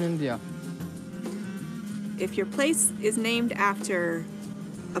in India. if your place is named after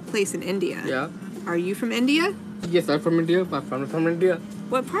a place in India, Yeah. are you from India? Yes, I'm from India. My family from India.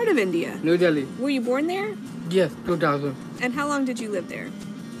 What part of India? New Delhi. Were you born there? Yes, 2000. And how long did you live there?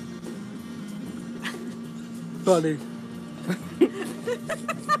 Sorry.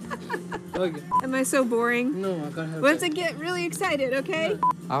 Okay. Am I so boring? No, I can't help Let's it. get really excited, okay?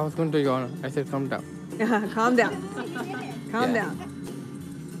 I was going to yawn. I said, calm down. Calm down. Calm Yeah. down.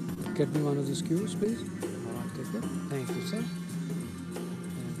 Get me one of those cubes, please. I'll take it. Thank you, sir.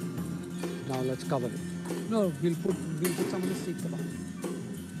 And now let's cover it. No, we'll put some of the seat cover.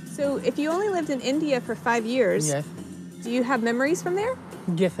 So if you only lived in India for 5 years, Yes. do you have memories from there?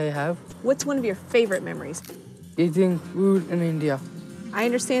 Yes, I have. What's one of your favorite memories? Eating food in India. I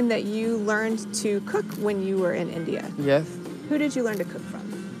understand that you learned to cook when you were in India. Yes. Who did you learn to cook from?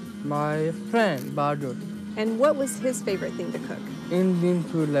 My friend, Badur. And what was his favorite thing to cook? Indian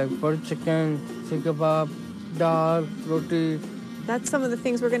food like butter chicken, sikh kebab, dal, roti. That's some of the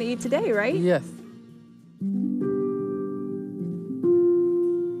things we're going to eat today, right? Yes.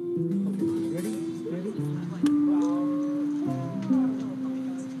 Ready? Ready?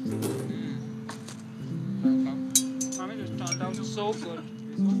 Turned out so good.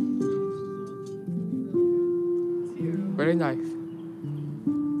 Very nice.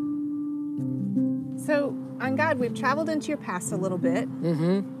 So, on God, we've traveled into your past a little bit.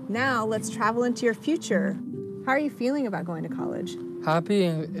 Mm-hmm. Now, let's travel into your future. How are you feeling about going to college? Happy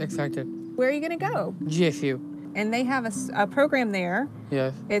and excited. Where are you going to go? GSU. And they have a program there.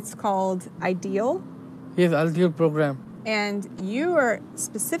 Yes. It's called Ideal. Yes, ideal program. And you are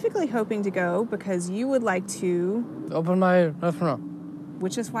specifically hoping to go because you would like to, Open my restaurant.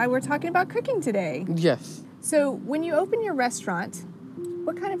 which is why we're talking about cooking today. Yes. So, when you open your restaurant,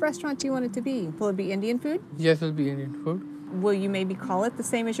 what kind of restaurant do you want it to be? Will it be Indian food? Yes, it'll be Indian food. Will you maybe call it the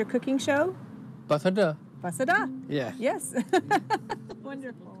same as your cooking show? Pasada. Pasada. Yes. Yes.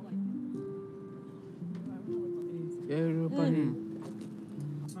 Wonderful. Everybody.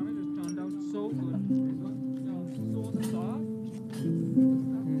 Turned out so good. So soft.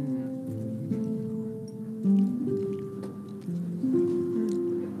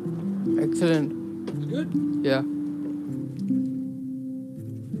 Excellent. Good. Yeah.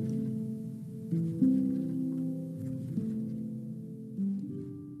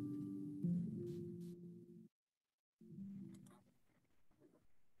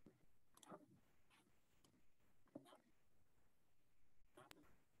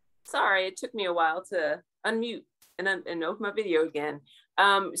 Sorry, it took me a while to unmute and open my video again.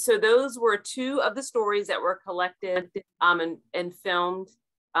 So those were two of the stories that were collected and filmed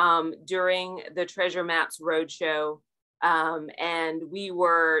during the Treasure Maps Roadshow. And we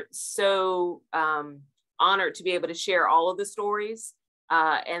were so honored to be able to share all of the stories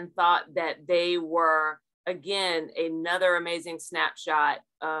and thought that they were, again, another amazing snapshot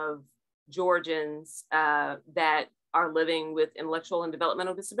of Georgians that are living with intellectual and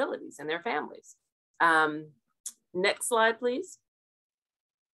developmental disabilities and their families. Next slide, please.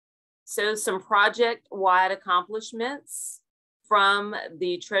 So some project-wide accomplishments from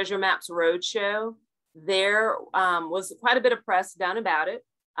the Treasure Maps Roadshow. There was quite a bit of press done about it.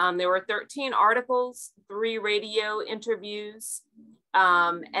 There were 13 articles, 3 radio interviews,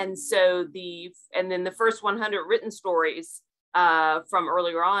 and then the first 100 written stories from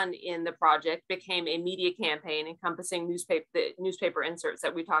earlier on in the project became a media campaign encompassing the newspaper inserts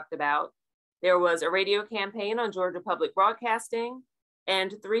that we talked about. There was a radio campaign on Georgia Public Broadcasting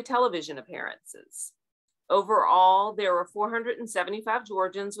and 3 television appearances. Overall, there were 475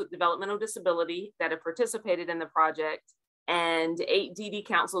 Georgians with developmental disability that have participated in the project, and 8 DD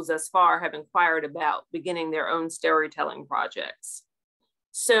councils thus far have inquired about beginning their own storytelling projects.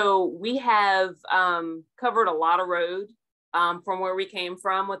 So we have covered a lot of road from where we came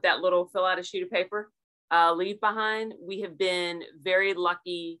from with that little fill out a sheet of paper, leave behind. We have been very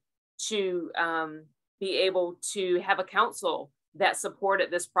lucky to be able to have a council that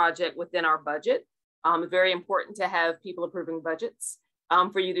supported this project within our budget. Very important to have people approving budgets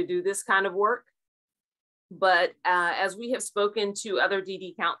for you to do this kind of work. But as we have spoken to other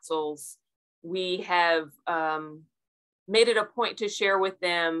DD councils, we have made it a point to share with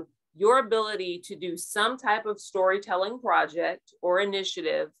them your ability to do some type of storytelling project or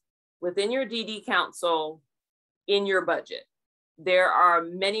initiative within your DD council in your budget. There are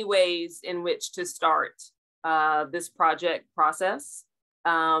many ways in which to start this project process.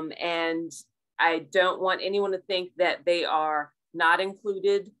 And I don't want anyone to think that they are not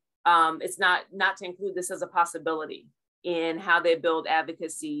included. It's not to include this as a possibility in how they build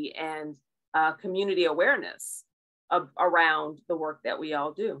advocacy and community awareness around the work that we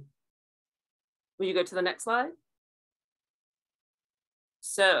all do. Will you go to the next slide?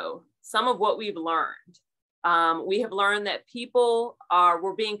 So some of what we've learned. We have learned that people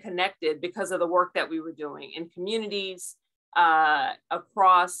were being connected because of the work that we were doing in communities,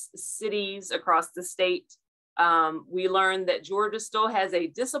 across cities, across the state. We learned that Georgia still has a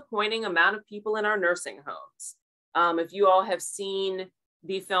disappointing amount of people in our nursing homes. If you all have seen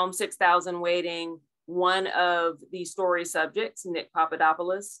the film 6,000 Waiting, one of the story subjects, Nick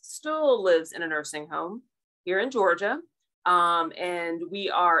Papadopoulos, still lives in a nursing home here in Georgia. And we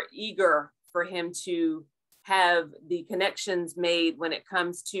are eager for him to have the connections made when it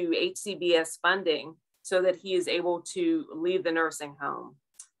comes to HCBS funding so that he is able to leave the nursing home.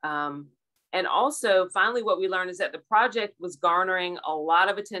 And also, finally, what we learned is that the project was garnering a lot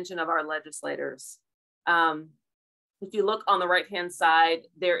of attention of our legislators. If you look on the right-hand side,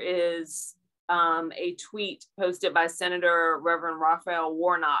 there is a tweet posted by Senator Reverend Raphael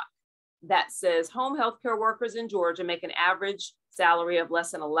Warnock that says home healthcare workers in Georgia make an average salary of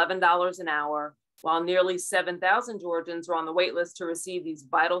less than $11 an hour, while nearly 7,000 Georgians are on the wait list to receive these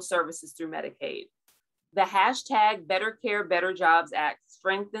vital services through Medicaid. The hashtag Better Care, Better Jobs Act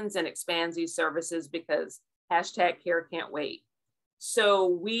strengthens and expands these services because hashtag care can't wait. So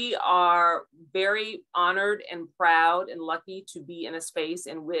we are very honored and proud and lucky to be in a space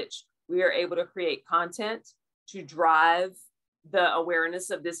in which we are able to create content to drive the awareness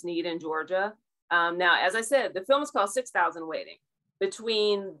of this need in Georgia. Now, as I said, the film is called 6,000 Waiting.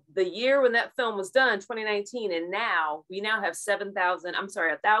 Between the year when that film was done, 2019, and now, we now have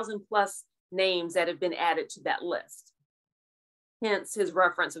 1,000 plus names that have been added to that list. Hence his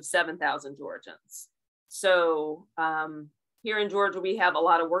reference of 7,000 Georgians. So here in Georgia, we have a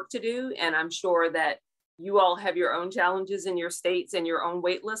lot of work to do, and I'm sure that you all have your own challenges in your states and your own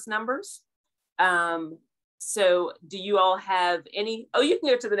wait list numbers. So do you all have any, oh, you can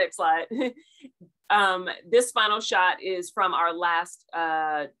go to the next slide. This final shot is from our last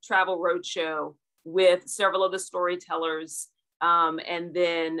travel roadshow with several of the storytellers, and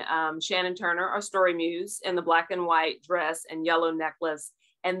then Shannon Turner, our story muse, in the black and white dress and yellow necklace.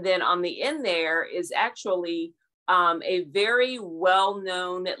 And then on the end there is actually a very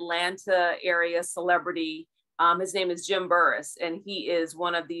well-known Atlanta area celebrity. His name is Jim Burris, and he is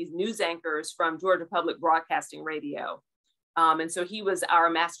one of these news anchors from Georgia Public Broadcasting Radio. And so he was our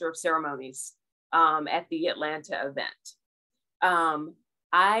master of ceremonies at the Atlanta event.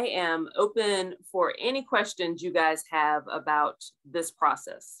 I am open for any questions you guys have about this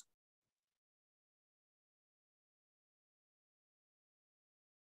process.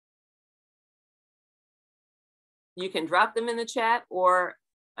 You can drop them in the chat or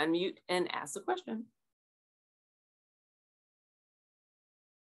unmute and ask the question.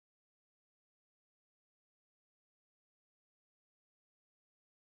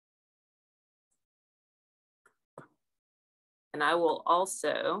 And I will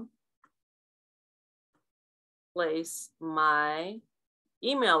also place my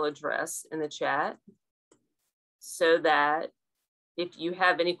email address in the chat so that if you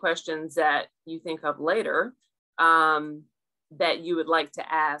have any questions that you think of later that you would like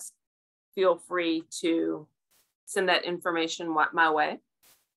to ask, feel free to send that information my way.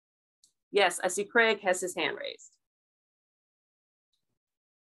 Yes, I see Craig has his hand raised.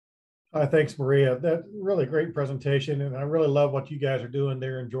 Thanks, Maria. That's really great presentation, and I really love what you guys are doing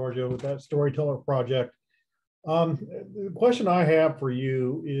there in Georgia with that Storyteller Project. The question I have for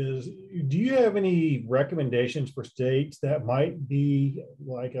you is, do you have any recommendations for states that might be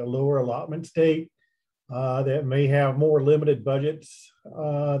like a lower allotment state that may have more limited budgets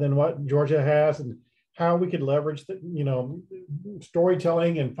than what Georgia has, and how we could leverage the,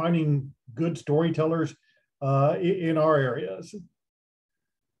 storytelling and finding good storytellers in our areas?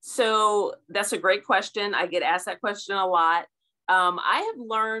 So that's a great question. I get asked that question a lot. I have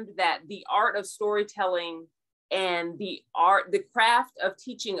learned that the art of storytelling and the craft of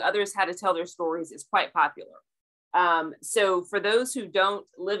teaching others how to tell their stories is quite popular. So for those who don't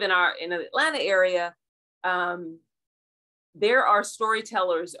live in the Atlanta area, there are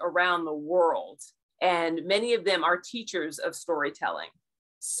storytellers around the world, and many of them are teachers of storytelling.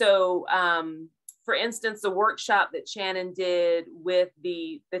 So for instance, the workshop that Shannon did with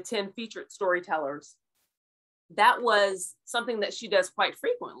the 10 featured storytellers, that was something that she does quite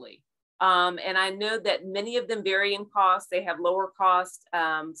frequently. And I know that many of them vary in cost. They have lower cost,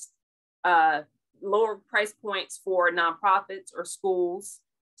 lower price points for nonprofits or schools.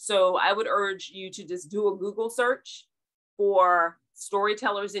 So I would urge you to just do a Google search for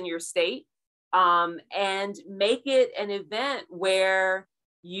storytellers in your state and make it an event where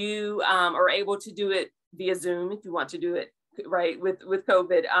you are able to do it via Zoom if you want to do it right with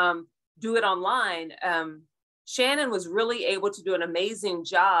COVID. do it online, Shannon was really able to do an amazing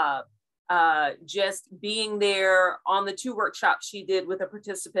job just being there on the 2 workshops she did with the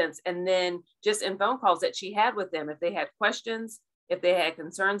participants, and then just in phone calls that she had with them, if they had questions, if they had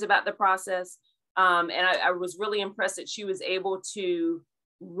concerns about the process. And I was really impressed that she was able to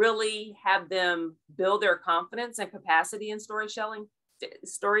really have them build their confidence and capacity in storytelling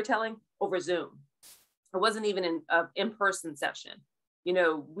over Zoom. It wasn't even an in-person session. You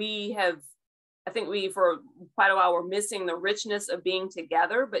know, I think we, for quite a while, were missing the richness of being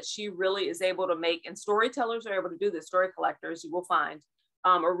together, but she really is able to make, and storytellers are able to do this, story collectors, you will find,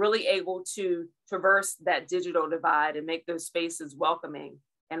 are really able to traverse that digital divide and make those spaces welcoming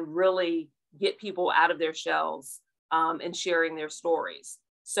and really get people out of their shells and sharing their stories.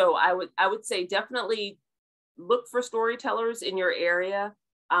 So I would say definitely look for storytellers in your area.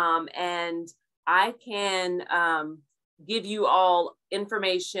 And I can give you all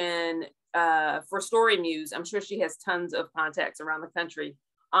information for Story Muse. I'm sure she has tons of contacts around the country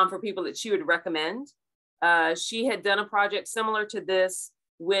for people that she would recommend. She had done a project similar to this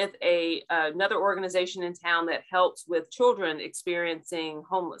with another organization in town that helps with children experiencing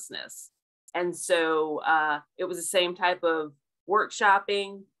homelessness. And so it was the same type of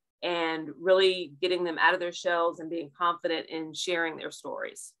workshopping and really getting them out of their shells and being confident in sharing their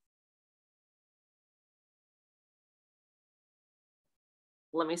stories.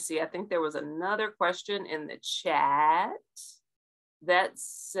 Let me see, I think there was another question in the chat that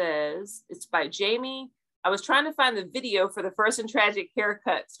says, it's by Jamie. I was trying to find the video for the first and tragic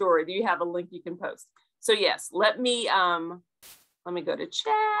haircut story. Do you have a link you can post? So yes, let me go to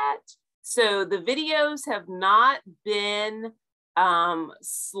chat. So the videos have not been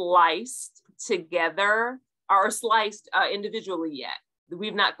sliced together or sliced individually yet.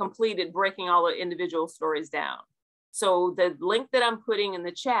 We've not completed breaking all the individual stories down. So the link that I'm putting in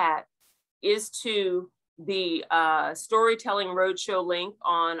the chat is to the Storytelling Roadshow link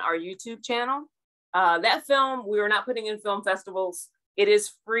on our YouTube channel. That film, we are not putting in film festivals. It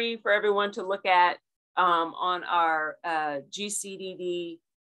is free for everyone to look at on our GCDD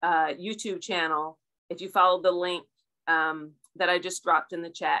YouTube channel. If you follow the link that I just dropped in the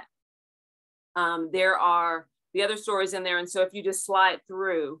chat, there are the other stories in there. And so if you just slide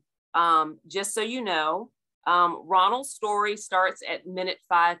through, just so you know, Ronald's story starts at minute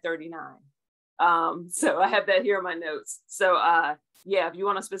 5:39. So I have that here in my notes. So yeah, if you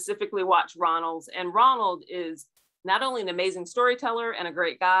want to specifically watch Ronald's, and Ronald is not only an amazing storyteller and a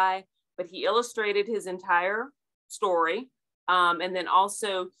great guy, but he illustrated his entire story. And then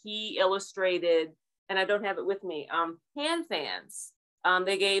also he illustrated, and I don't have it with me, hand fans.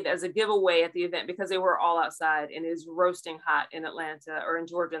 They gave as a giveaway at the event because they were all outside and it is roasting hot in Atlanta or in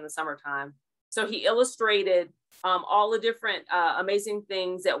Georgia in the summertime. So he illustrated all the different amazing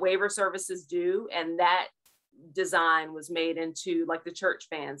things that waiver services do. And that design was made into like the church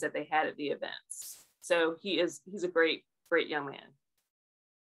fans that they had at the events. So he's a great, great young man.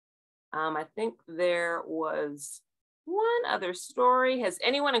 I think there was one other story. Has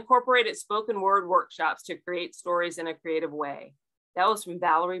anyone incorporated spoken word workshops to create stories in a creative way? That was from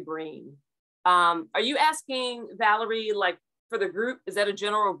Valerie Breen. Are you asking, Valerie, like for the group? Is that a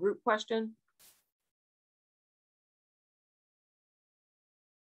general group question?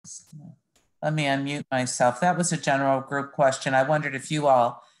 Let me unmute myself. That was a general group question. I wondered if you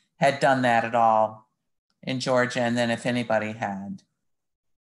all had done that at all in Georgia, and then if anybody had.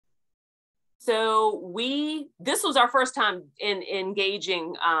 So this was our first time in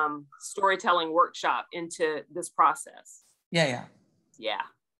engaging storytelling workshop into this process. Yeah. Okay.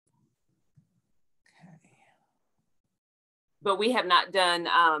 But we have not done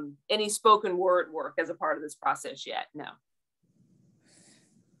any spoken word work as a part of this process yet, no.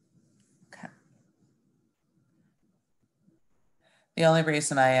 The only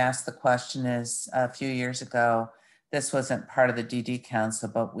reason I asked the question is a few years ago, this wasn't part of the DD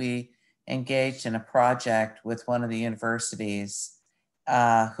Council, but we engaged in a project with one of the universities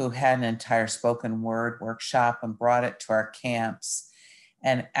who had an entire spoken word workshop and brought it to our camps.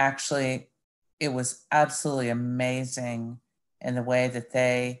 And actually, it was absolutely amazing in the way that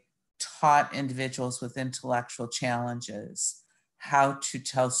they taught individuals with intellectual challenges how to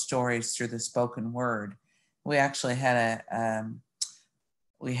tell stories through the spoken word. We actually had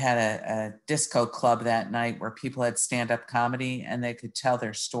a disco club that night where people had stand-up comedy and they could tell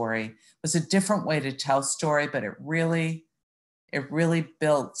their story. It was a different way to tell story, but it really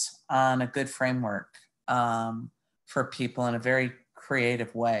built on a good framework for people in a very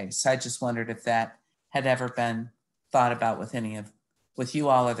creative way. So I just wondered if that had ever been thought about with you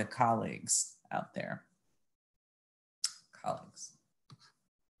all or the colleagues out there. Colleagues.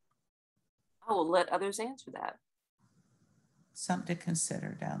 I will let others answer that. Something to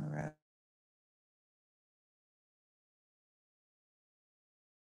consider down the road.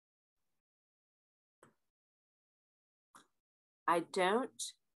 I don't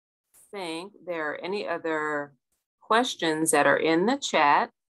think there are any other questions that are in the chat.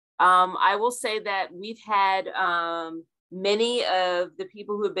 I will say that we've had many of the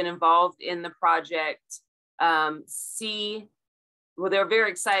people who have been involved in the project they're very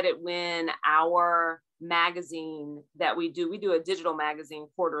excited when our magazine that we do a digital magazine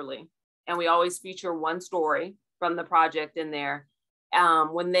quarterly, and we always feature one story from the project in there.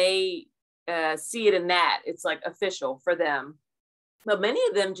 When they see it in that, it's like official for them. But many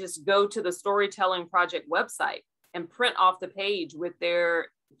of them just go to the Storytelling Project website and print off the page with their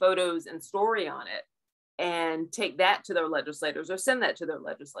photos and story on it and take that to their legislators or send that to their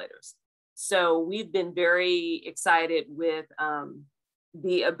legislators. So we've been very excited with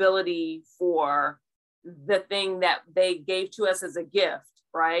the ability for the thing that they gave to us as a gift,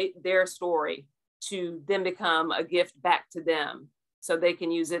 right? Their story, to then become a gift back to them so they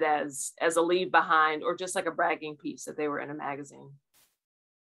can use it as a leave behind or just like a bragging piece that they were in a magazine.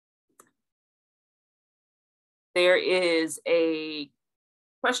 There is a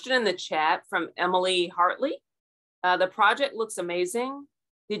question in the chat from Emily Hartley. The project looks amazing.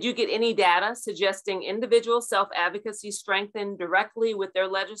 Did you get any data suggesting individual self-advocacy strengthened directly with their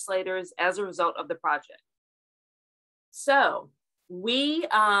legislators as a result of the project? So we,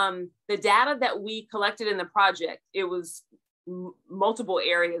 the data that we collected in the project, it was multiple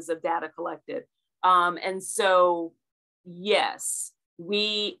areas of data collected. And so, yes,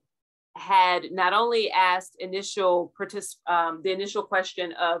 we had not only asked the initial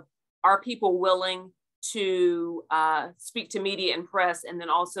question of, are people willing to speak to media and press, and then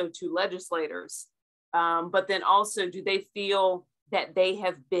also to legislators, but then also, do they feel that they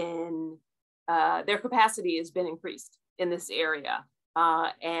have been, their capacity has been increased in this area,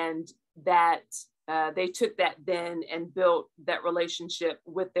 and that they took that then and built that relationship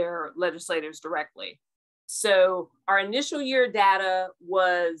with their legislators directly. So our initial year data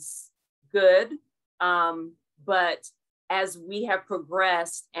was good, but as we have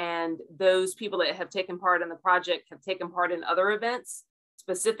progressed and those people that have taken part in the project have taken part in other events,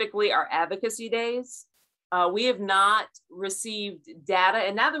 specifically our advocacy days, we have not received data.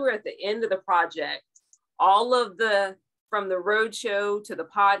 And now that we're at the end of the project, all of from the roadshow to the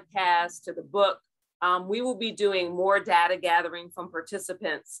podcast to the book, we will be doing more data gathering from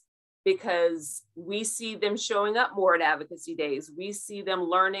participants because we see them showing up more at advocacy days. We see them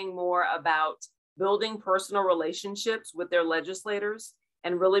learning more about building personal relationships with their legislators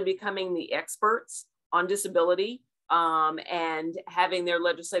and really becoming the experts on disability, and having their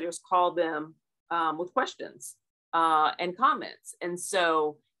legislators call them with questions and comments. And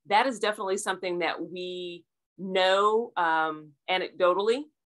so that is definitely something that we know anecdotally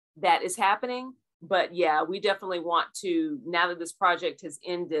that is happening. But yeah, we definitely want to, now that this project has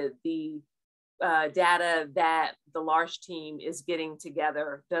ended, the data that the LARSH team is getting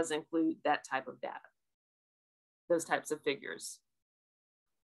together does include that type of data, those types of figures.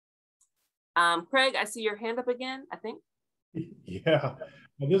 Craig, I see your hand up again, I think. Yeah,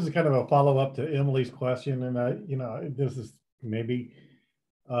 this is kind of a follow-up to Emily's question, and this is maybe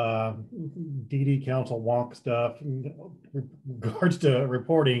DD Council wonk stuff in regards to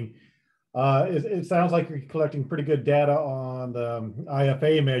reporting. It sounds like you're collecting pretty good data on the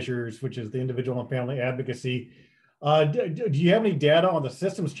IFA measures, which is the individual and family advocacy. Do you have any data on the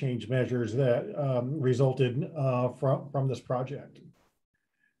systems change measures that resulted from this project?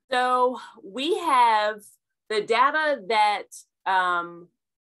 So we have the data that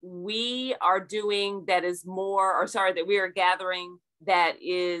we are doing that is that we are gathering that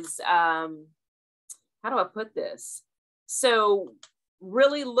is, how do I put this? So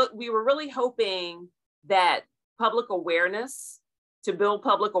really we were really hoping that to build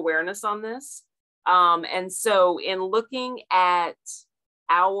public awareness on this. And so in looking at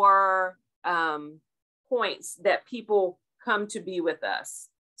our points that people come to be with us.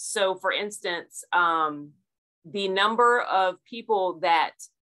 So for instance, the number of people that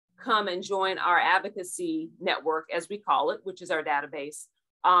come and join our advocacy network, as we call it, which is our database,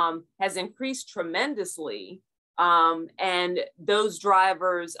 has increased tremendously. And those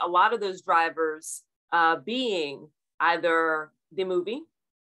drivers, a lot of those drivers being either the movie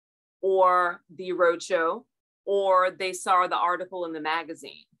or the roadshow, or they saw the article in the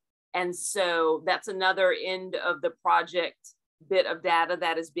magazine. And so that's another end of the project bit of data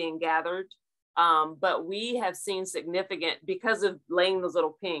that is being gathered. But we have seen significant, because of laying those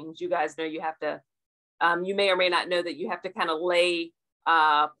little pings, you guys know you have to, you may or may not know that you have to kind of lay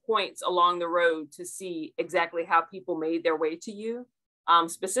points along the road to see exactly how people made their way to you,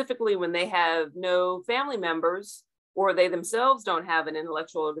 specifically when they have no family members or they themselves don't have an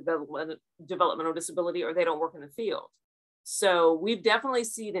intellectual or developmental disability, or they don't work in the field. So we've definitely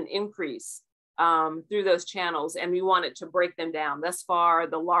seen an increase through those channels, and we wanted to break them down. Thus far,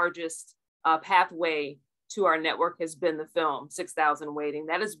 the largest pathway to our network has been the film, 6,000 Waiting.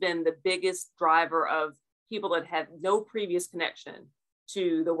 That has been the biggest driver of people that have no previous connection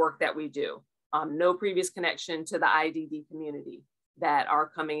to the work that we do, no previous connection to the IDD community, that are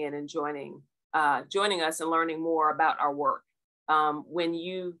coming in and joining us and learning more about our work. When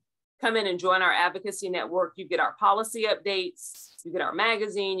you come in and join our advocacy network, you get our policy updates, you get our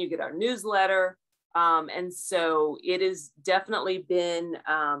magazine, you get our newsletter. And so it has definitely been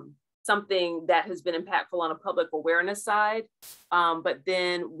something that has been impactful on a public awareness side. But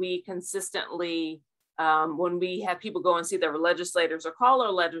then we consistently, when we have people go and see their legislators or call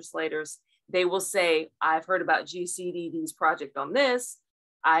our legislators, they will say, I've heard about GCDD's project on this.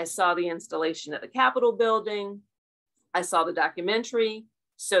 I saw the installation at the Capitol building. I saw the documentary.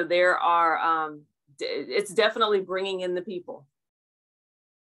 So there are, it's definitely bringing in the people.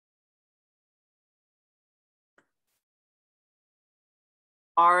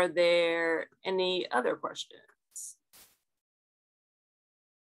 Are there any other questions?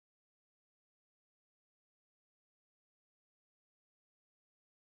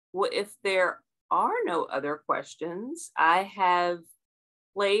 Well, if there are no other questions, I have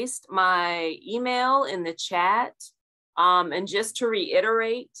placed my email in the chat. And just to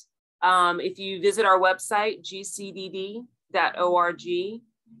reiterate, if you visit our website, gcdd.org,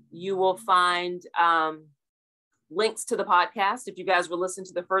 you will find links to the podcast. If you guys will listen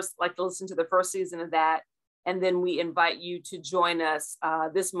to the first season of that, and then we invite you to join us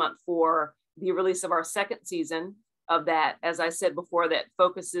this month for the release of our second season of that, as I said before, that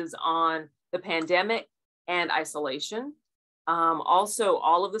focuses on the pandemic and isolation. Also,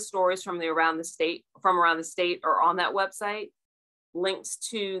 all of the stories from around the state are on that website. Links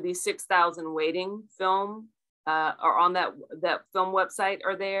to the 6,000 Waiting film are on that film website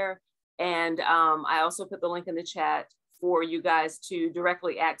are there. And I also put the link in the chat for you guys to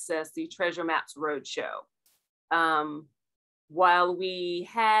directly access the Treasure Maps Roadshow. While we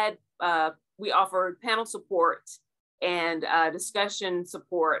offered panel support and discussion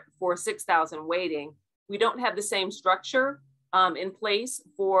support for 6,000 Waiting, we don't have the same structure in place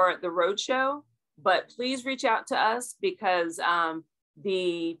for the roadshow, but please reach out to us, because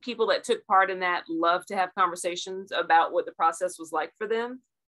the people that took part in that love to have conversations about what the process was like for them.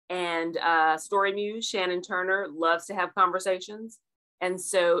 And Story Muse, Shannon Turner, loves to have conversations. And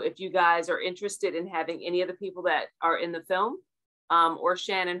so if you guys are interested in having any of the people that are in the film or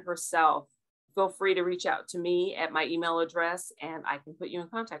Shannon herself, feel free to reach out to me at my email address and I can put you in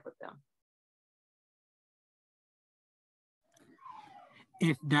contact with them.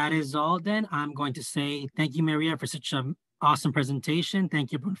 If that is all, then I'm going to say thank you, Maria, for such an awesome presentation.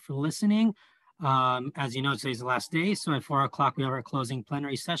 Thank you everyone for listening. As you know, today's the last day. So at 4 o'clock, we have our closing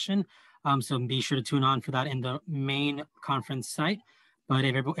plenary session. So be sure to tune on for that in the main conference site. But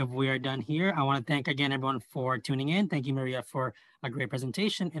if we are done here, I want to thank again everyone for tuning in. Thank you, Maria, for a great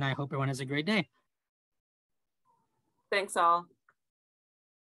presentation. And I hope everyone has a great day. Thanks all.